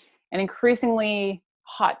becoming an increasingly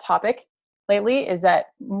hot topic lately, is that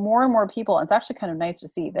more and more people, and it's actually kind of nice to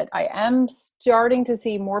see that I am starting to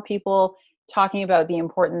see more people talking about the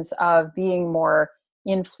importance of being more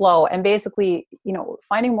in flow and basically, you know,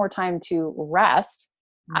 finding more time to rest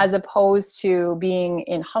as opposed to being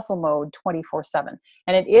in hustle mode 24/7.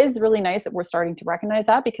 And it is really nice that we're starting to recognize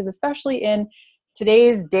that, because especially in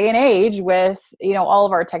today's day and age with, you know, all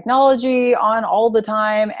of our technology on all the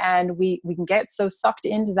time, and we can get so sucked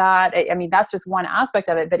into that. I mean, that's just one aspect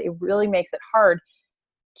of it, but it really makes it hard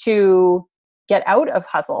to get out of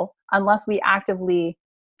hustle unless we actively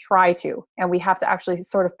try to, and we have to actually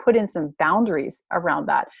sort of put in some boundaries around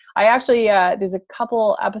that. I actually, there's a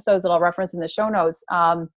couple episodes that I'll reference in the show notes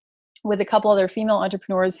with a couple other female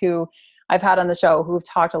entrepreneurs who I've had on the show who've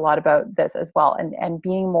talked a lot about this as well, and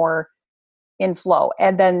being more in flow.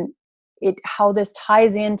 And then how this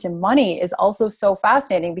ties into money is also so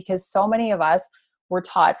fascinating, because so many of us were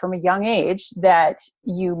taught from a young age that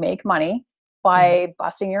you make money by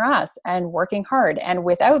busting your ass and working hard. And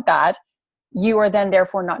without that, you are then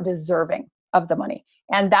therefore not deserving of the money.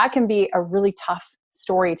 And that can be a really tough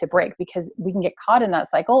story to break, because we can get caught in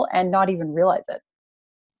that cycle and not even realize it.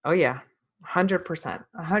 Oh yeah. 100%,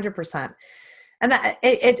 100%. And that,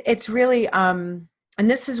 it's really, and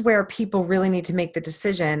this is where people really need to make the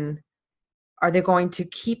decision. Are they going to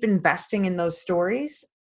keep investing in those stories,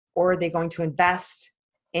 or are they going to invest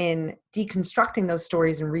in deconstructing those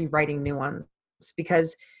stories and rewriting new ones?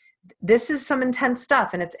 Because this is some intense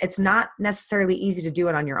stuff, and it's not necessarily easy to do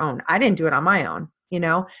it on your own. I didn't do it on my own, you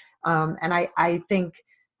know? And I think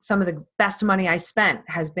some of the best money I spent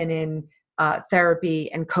has been in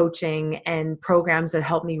therapy and coaching and programs that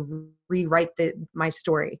help me rewrite my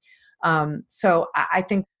story. So I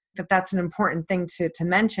think that that's an important thing to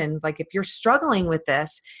mention. Like, if you're struggling with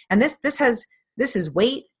this, and this is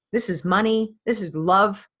weight, this is money, this is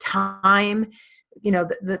love, time, you know,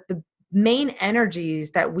 the main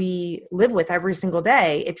energies that we live with every single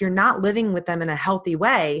day. If you're not living with them in a healthy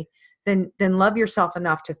way, then love yourself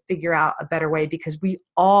enough to figure out a better way, because we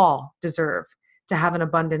all deserve to have an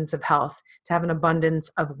abundance of health, to have an abundance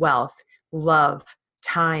of wealth, love,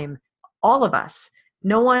 time, all of us.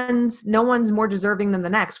 No one's more deserving than the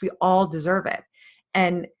next. We all deserve it.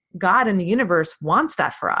 And God and the universe wants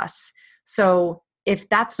that for us. So if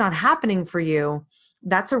that's not happening for you,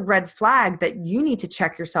 that's a red flag that you need to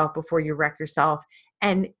check yourself before you wreck yourself,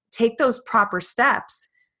 and take those proper steps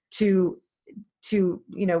to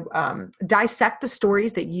dissect the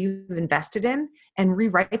stories that you've invested in and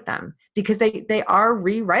rewrite them, because they are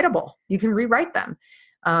rewritable. You can rewrite them.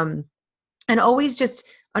 And always just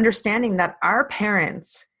understanding that our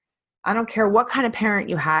parents, I don't care what kind of parent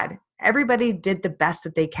you had, everybody did the best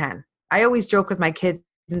that they can. I always joke with my kids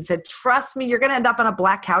and said, trust me, you're going to end up on a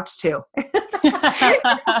black couch too. I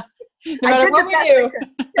did the best I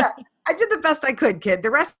could. Yeah, I did the best I could, kid.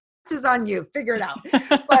 The rest is on you. Figure it out.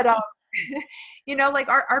 But, like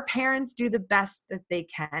our parents do the best that they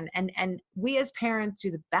can. And we as parents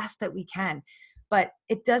do the best that we can. But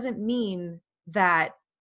it doesn't mean that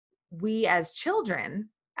we as children,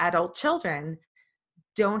 adult children,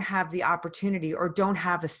 don't have the opportunity or don't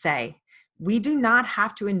have a say. We do not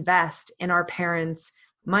have to invest in our parents'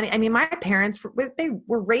 money. I mean, my parents, they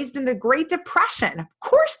were raised in the Great Depression. Of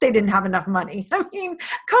course they didn't have enough money. I mean,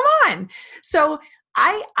 come on. So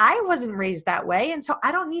I wasn't raised that way. And so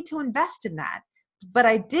I don't need to invest in that. But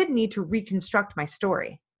I did need to reconstruct my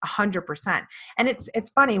story 100%. And it's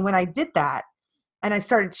funny, when I did that and I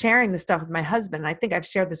started sharing this stuff with my husband, and I think I've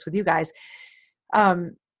shared this with you guys,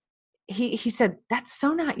 he said, that's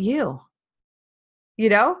so not you.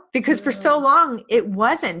 Because for so long it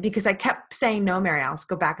wasn't, because I kept saying, no, Mary Alice,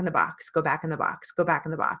 go back in the box, go back in the box, go back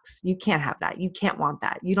in the box. You can't have that. You can't want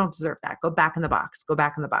that. You don't deserve that. Go back in the box, go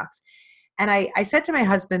back in the box. And I said to my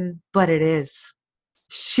husband, but it is.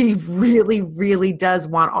 She really, really does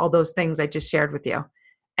want all those things I just shared with you.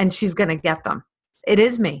 And she's going to get them. It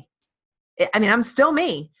is me. I'm still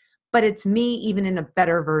me, but it's me even in a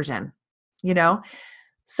better version,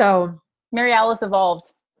 So Mary Alice evolved.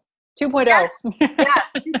 2.0. Yes,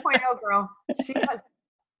 2.0, girl.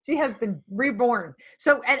 She has been reborn.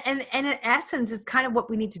 So, and in essence, it's kind of what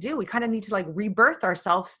we need to do. We kind of need to rebirth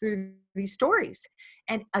ourselves through these stories.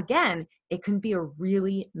 And again, it can be a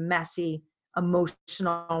really messy,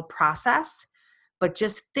 emotional process, but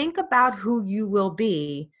just think about who you will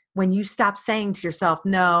be when you stop saying to yourself,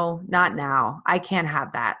 no, not now. I can't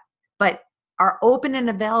have that. But are open and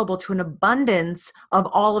available to an abundance of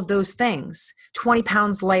all of those things. 20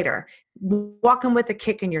 pounds lighter, walking with a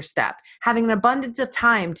kick in your step, having an abundance of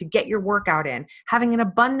time to get your workout in, having an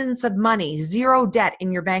abundance of money, zero debt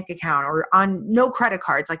in your bank account or on no credit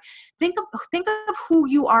cards. Think of who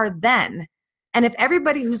you are then. And if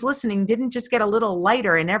everybody who's listening didn't just get a little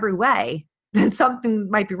lighter in every way, then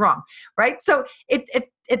something might be wrong, right? So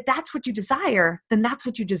if that's what you desire, then that's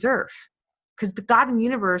what you deserve. Because the God and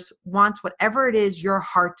universe wants whatever it is your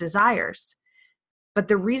heart desires. But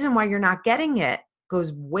the reason why you're not getting it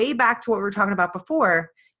goes way back to what we were talking about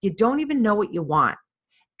before. You don't even know what you want.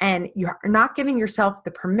 And you're not giving yourself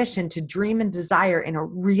the permission to dream and desire in a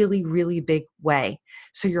really, really big way.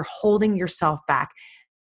 So you're holding yourself back.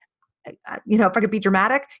 If I could be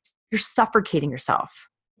dramatic, you're suffocating yourself.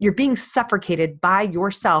 You're being suffocated by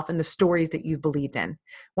yourself and the stories that you believed in.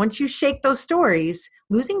 Once you shake those stories,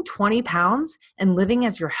 losing 20 pounds and living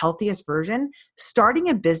as your healthiest version, starting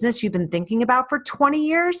a business you've been thinking about for 20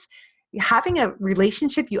 years, having a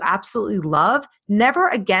relationship you absolutely love, never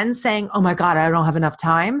again saying, oh my God, I don't have enough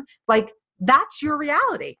time. That's your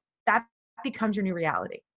reality. That becomes your new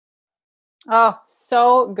reality. Oh,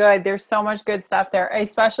 so good. There's so much good stuff there. I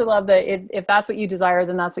especially love that if that's what you desire,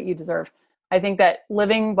 then that's what you deserve. I think that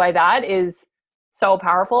living by that is so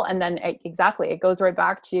powerful. And then exactly, it goes right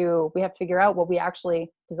back to, we have to figure out what we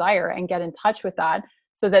actually desire and get in touch with that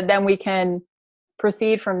so that then we can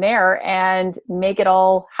proceed from there and make it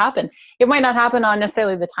all happen. It might not happen on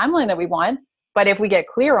necessarily the timeline that we want, but if we get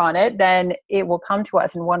clear on it, then it will come to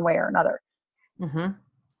us in one way or another. Mm-hmm.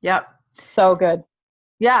 Yep. So good.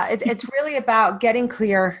 Yeah, it's really about getting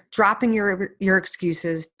clear, dropping your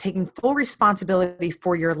excuses, taking full responsibility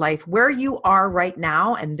for your life, where you are right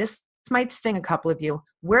now. And this might sting a couple of you.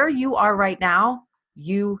 Where you are right now,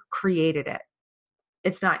 you created it.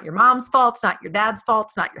 It's not your mom's fault. It's not your dad's fault.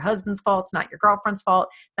 It's not your husband's fault. It's not your girlfriend's fault.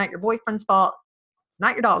 It's not your boyfriend's fault. It's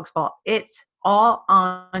not your dog's fault. It's all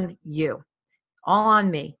on you, all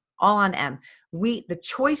on me, all on M. The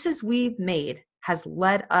choices we've made has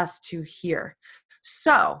led us to here.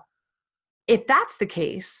 So if that's the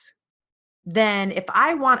case, then if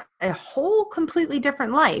I want a whole completely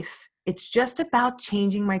different life, it's just about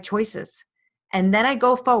changing my choices. And then I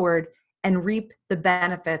go forward and reap the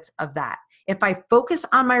benefits of that. If I focus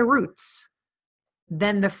on my roots,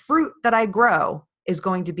 then the fruit that I grow is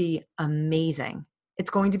going to be amazing.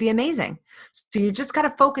 It's going to be amazing. So you just got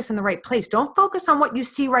to focus in the right place. Don't focus on what you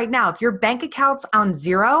see right now. If your bank account's on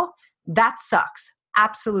zero, that sucks.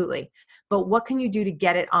 Absolutely. But what can you do to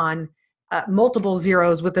get it on multiple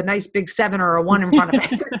zeros with a nice big 7 or a 1 in front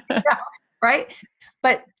of it. Yeah, right?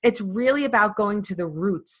 But it's really about going to the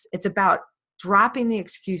roots. It's about dropping the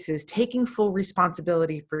excuses, taking full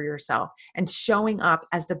responsibility for yourself, and showing up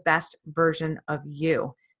as the best version of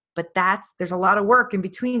you. But there's a lot of work in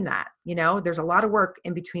between that. There's a lot of work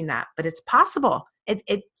in between that, but it's possible.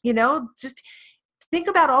 Just think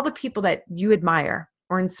about all the people that you admire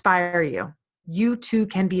or inspire you. You too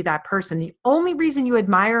can be that person. The only reason you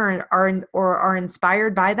admire or are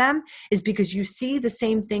inspired by them is because you see the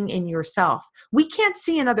same thing in yourself. We can't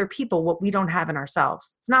see in other people what we don't have in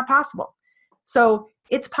ourselves. It's not possible. So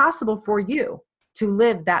it's possible for you to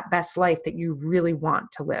live that best life that you really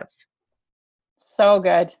want to live. So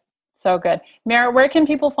good. So good. Mara, where can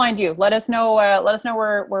people find you? Let us know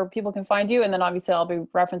where people can find you. And then obviously I'll be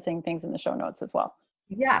referencing things in the show notes as well.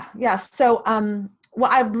 Yeah. So,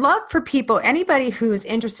 I'd love for people, anybody who's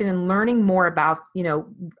interested in learning more about,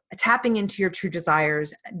 tapping into your true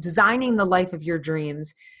desires, designing the life of your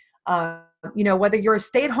dreams, whether you're a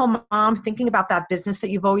stay-at-home mom thinking about that business that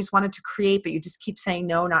you've always wanted to create, but you just keep saying,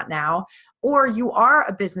 no, not now, or you are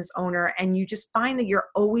a business owner and you just find that you're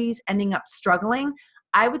always ending up struggling.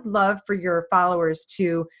 I would love for your followers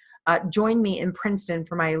to join me in Princeton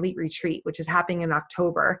for my elite retreat, which is happening in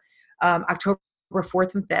October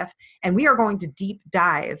 4th and 5th. And we are going to deep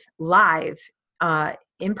dive live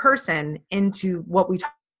in person into what we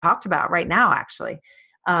talked about right now, actually.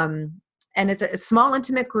 And it's a small,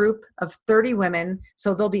 intimate group of 30 women.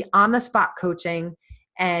 So they'll be on the spot coaching,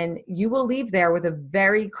 and you will leave there with a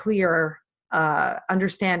very clear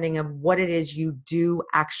understanding of what it is you do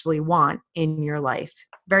actually want in your life.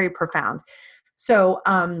 Very profound. So,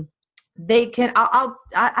 they can, I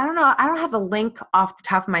don't know. I don't have the link off the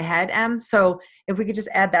top of my head, Em. So if we could just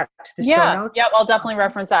add that to the show notes. Yeah, I'll definitely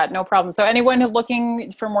reference that. No problem. So anyone who's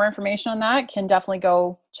looking for more information on that can definitely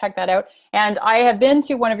go check that out. And I have been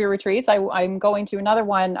to one of your retreats. I'm going to another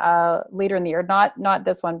one later in the year. Not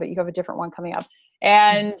this one, but you have a different one coming up.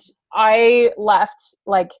 And I left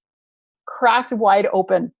like cracked wide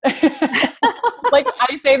open. Like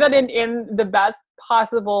I say that in the best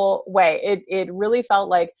possible way. It really felt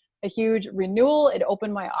like a huge renewal. It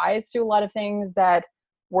opened my eyes to a lot of things that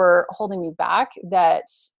were holding me back that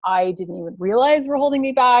I didn't even realize were holding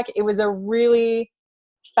me back. It was a really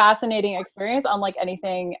fascinating experience, unlike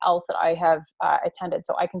anything else that I have attended.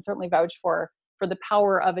 So I can certainly vouch for the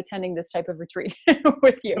power of attending this type of retreat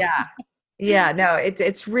with you. Yeah, no,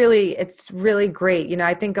 it's really great.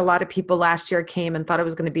 I think a lot of people last year came and thought it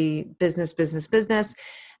was going to be business,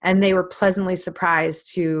 and they were pleasantly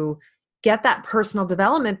surprised to get that personal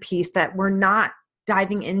development piece that we're not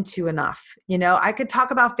diving into enough. I could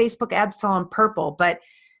talk about Facebook ads till I'm purple, but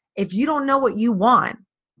if you don't know what you want,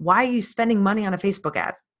 why are you spending money on a Facebook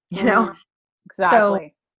ad?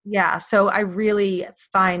 Exactly. So I really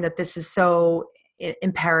find that this is so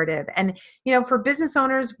imperative. And, for business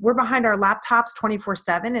owners, we're behind our laptops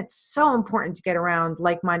 24/7. It's so important to get around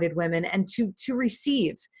like-minded women and to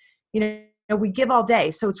receive, we give all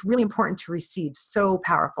day. So it's really important to receive. So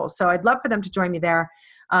powerful. So I'd love for them to join me there.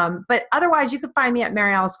 But otherwise you can find me at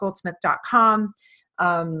maryalice.goldsmith.com.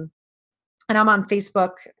 And I'm on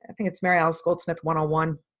Facebook. I think it's Mary Alice Goldsmith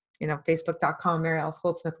 101, facebook.com, Mary Alice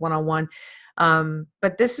Goldsmith 101.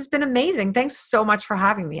 But this has been amazing. Thanks so much for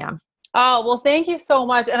having me, Em. Oh, well, thank you so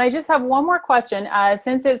much. And I just have one more question.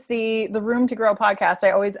 Since it's the Room to Grow podcast,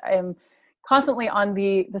 I always am constantly on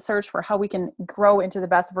the search for how we can grow into the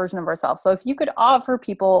best version of ourselves. So if you could offer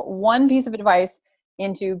people one piece of advice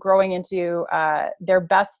into growing into their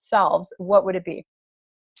best selves, what would it be?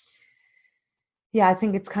 Yeah, I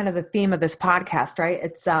think it's kind of the theme of this podcast, right?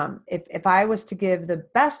 It's if I was to give the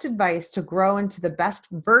best advice to grow into the best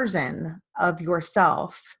version of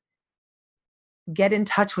yourself, get in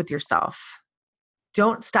touch with yourself.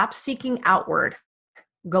 Don't stop seeking outward.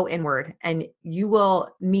 Go inward, and you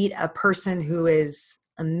will meet a person who is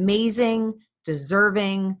amazing,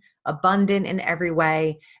 deserving, abundant in every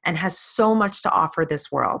way, and has so much to offer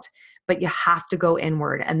this world. But you have to go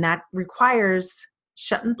inward, and that requires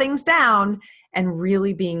shutting things down and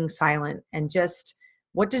really being silent. And just,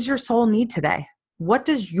 what does your soul need today? What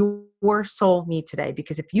does your soul need today?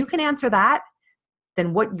 Because if you can answer that,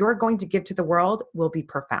 then what you're going to give to the world will be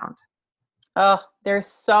profound. Oh, there's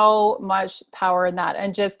so much power in that,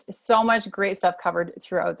 and just so much great stuff covered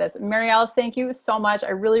throughout this. Mary Alice, thank you so much. I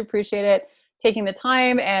really appreciate it, taking the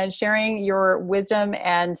time and sharing your wisdom,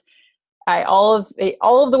 and all of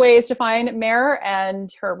the ways to find Mare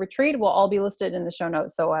and her retreat will all be listed in the show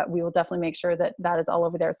notes. So we will definitely make sure that is all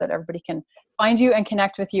over there so that everybody can find you and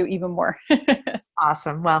connect with you even more.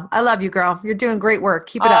 Awesome. Well, I love you, girl. You're doing great work.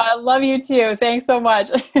 Keep it up. I love you too. Thanks so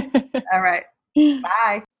much. All right.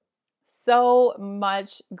 Bye. So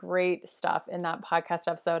much great stuff in that podcast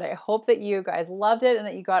episode. I hope that you guys loved it and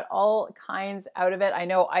that you got all kinds out of it. I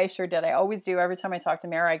know I sure did. I always do. Every time I talk to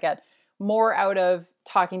Mara, I get more out of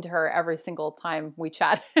talking to her every single time we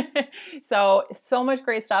chat. So much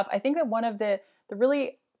great stuff. I think that one of the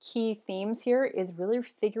really key themes here is really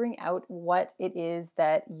figuring out what it is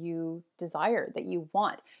that you desire, that you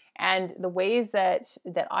want. And the ways that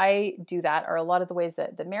I do that are a lot of the ways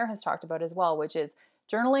that Mara has talked about as well, which is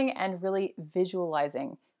journaling and really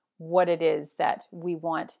visualizing what it is that we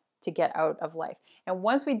want to get out of life. And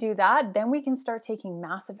once we do that, then we can start taking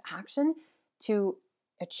massive action to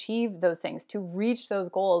achieve those things, to reach those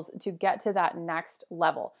goals, to get to that next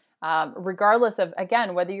level. Regardless of,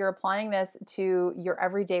 again, whether you're applying this to your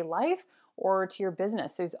everyday life or to your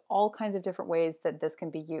business, there's all kinds of different ways that this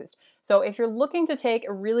can be used. So if you're looking to take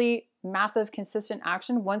a really massive, consistent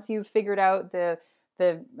action, once you've figured out the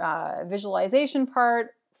visualization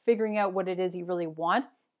part, figuring out what it is you really want,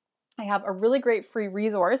 I have a really great free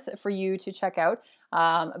resource for you to check out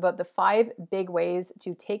about the 5 big ways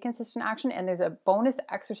to take consistent action. And there's a bonus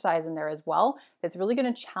exercise in there as well that's really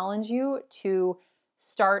going to challenge you to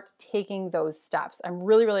start taking those steps. I'm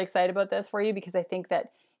really, really excited about this for you because I think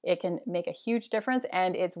that it can make a huge difference.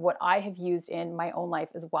 And it's what I have used in my own life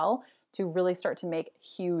as well to really start to make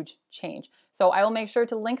huge change. So I will make sure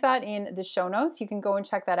to link that in the show notes. You can go and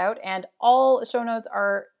check that out. And all show notes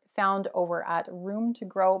are found over at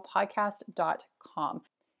roomtogrowpodcast.com.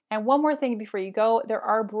 And one more thing before you go, there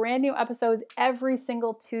are brand new episodes every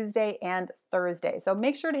single Tuesday and Thursday. So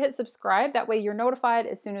make sure to hit subscribe. That way you're notified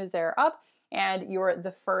as soon as they're up and you're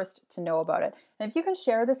the first to know about it. And if you can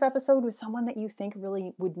share this episode with someone that you think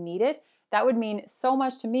really would need it, that would mean so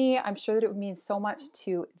much to me. I'm sure that it would mean so much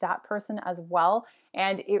to that person as well.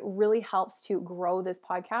 And it really helps to grow this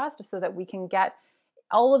podcast so that we can get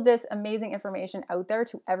all of this amazing information out there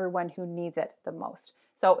to everyone who needs it the most.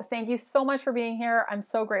 So thank you so much for being here. I'm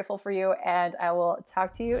so grateful for you, and I will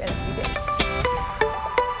talk to you in a few days.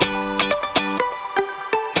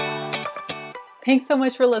 Thanks so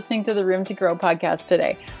much for listening to the Room to Grow podcast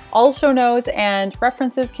today. All show notes and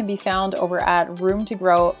references can be found over at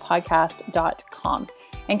roomtogrowpodcast.com.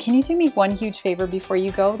 And can you do me one huge favor before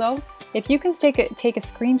you go, though? If you can take a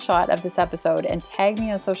screenshot of this episode and tag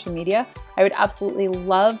me on social media, I would absolutely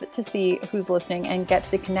love to see who's listening and get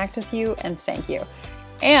to connect with you and thank you.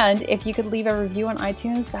 And if you could leave a review on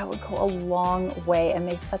iTunes, that would go a long way and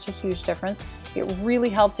make such a huge difference. It really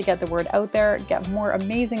helps to get the word out there, get more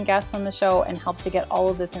amazing guests on the show, and helps to get all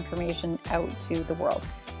of this information out to the world.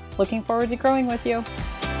 Looking forward to growing with you.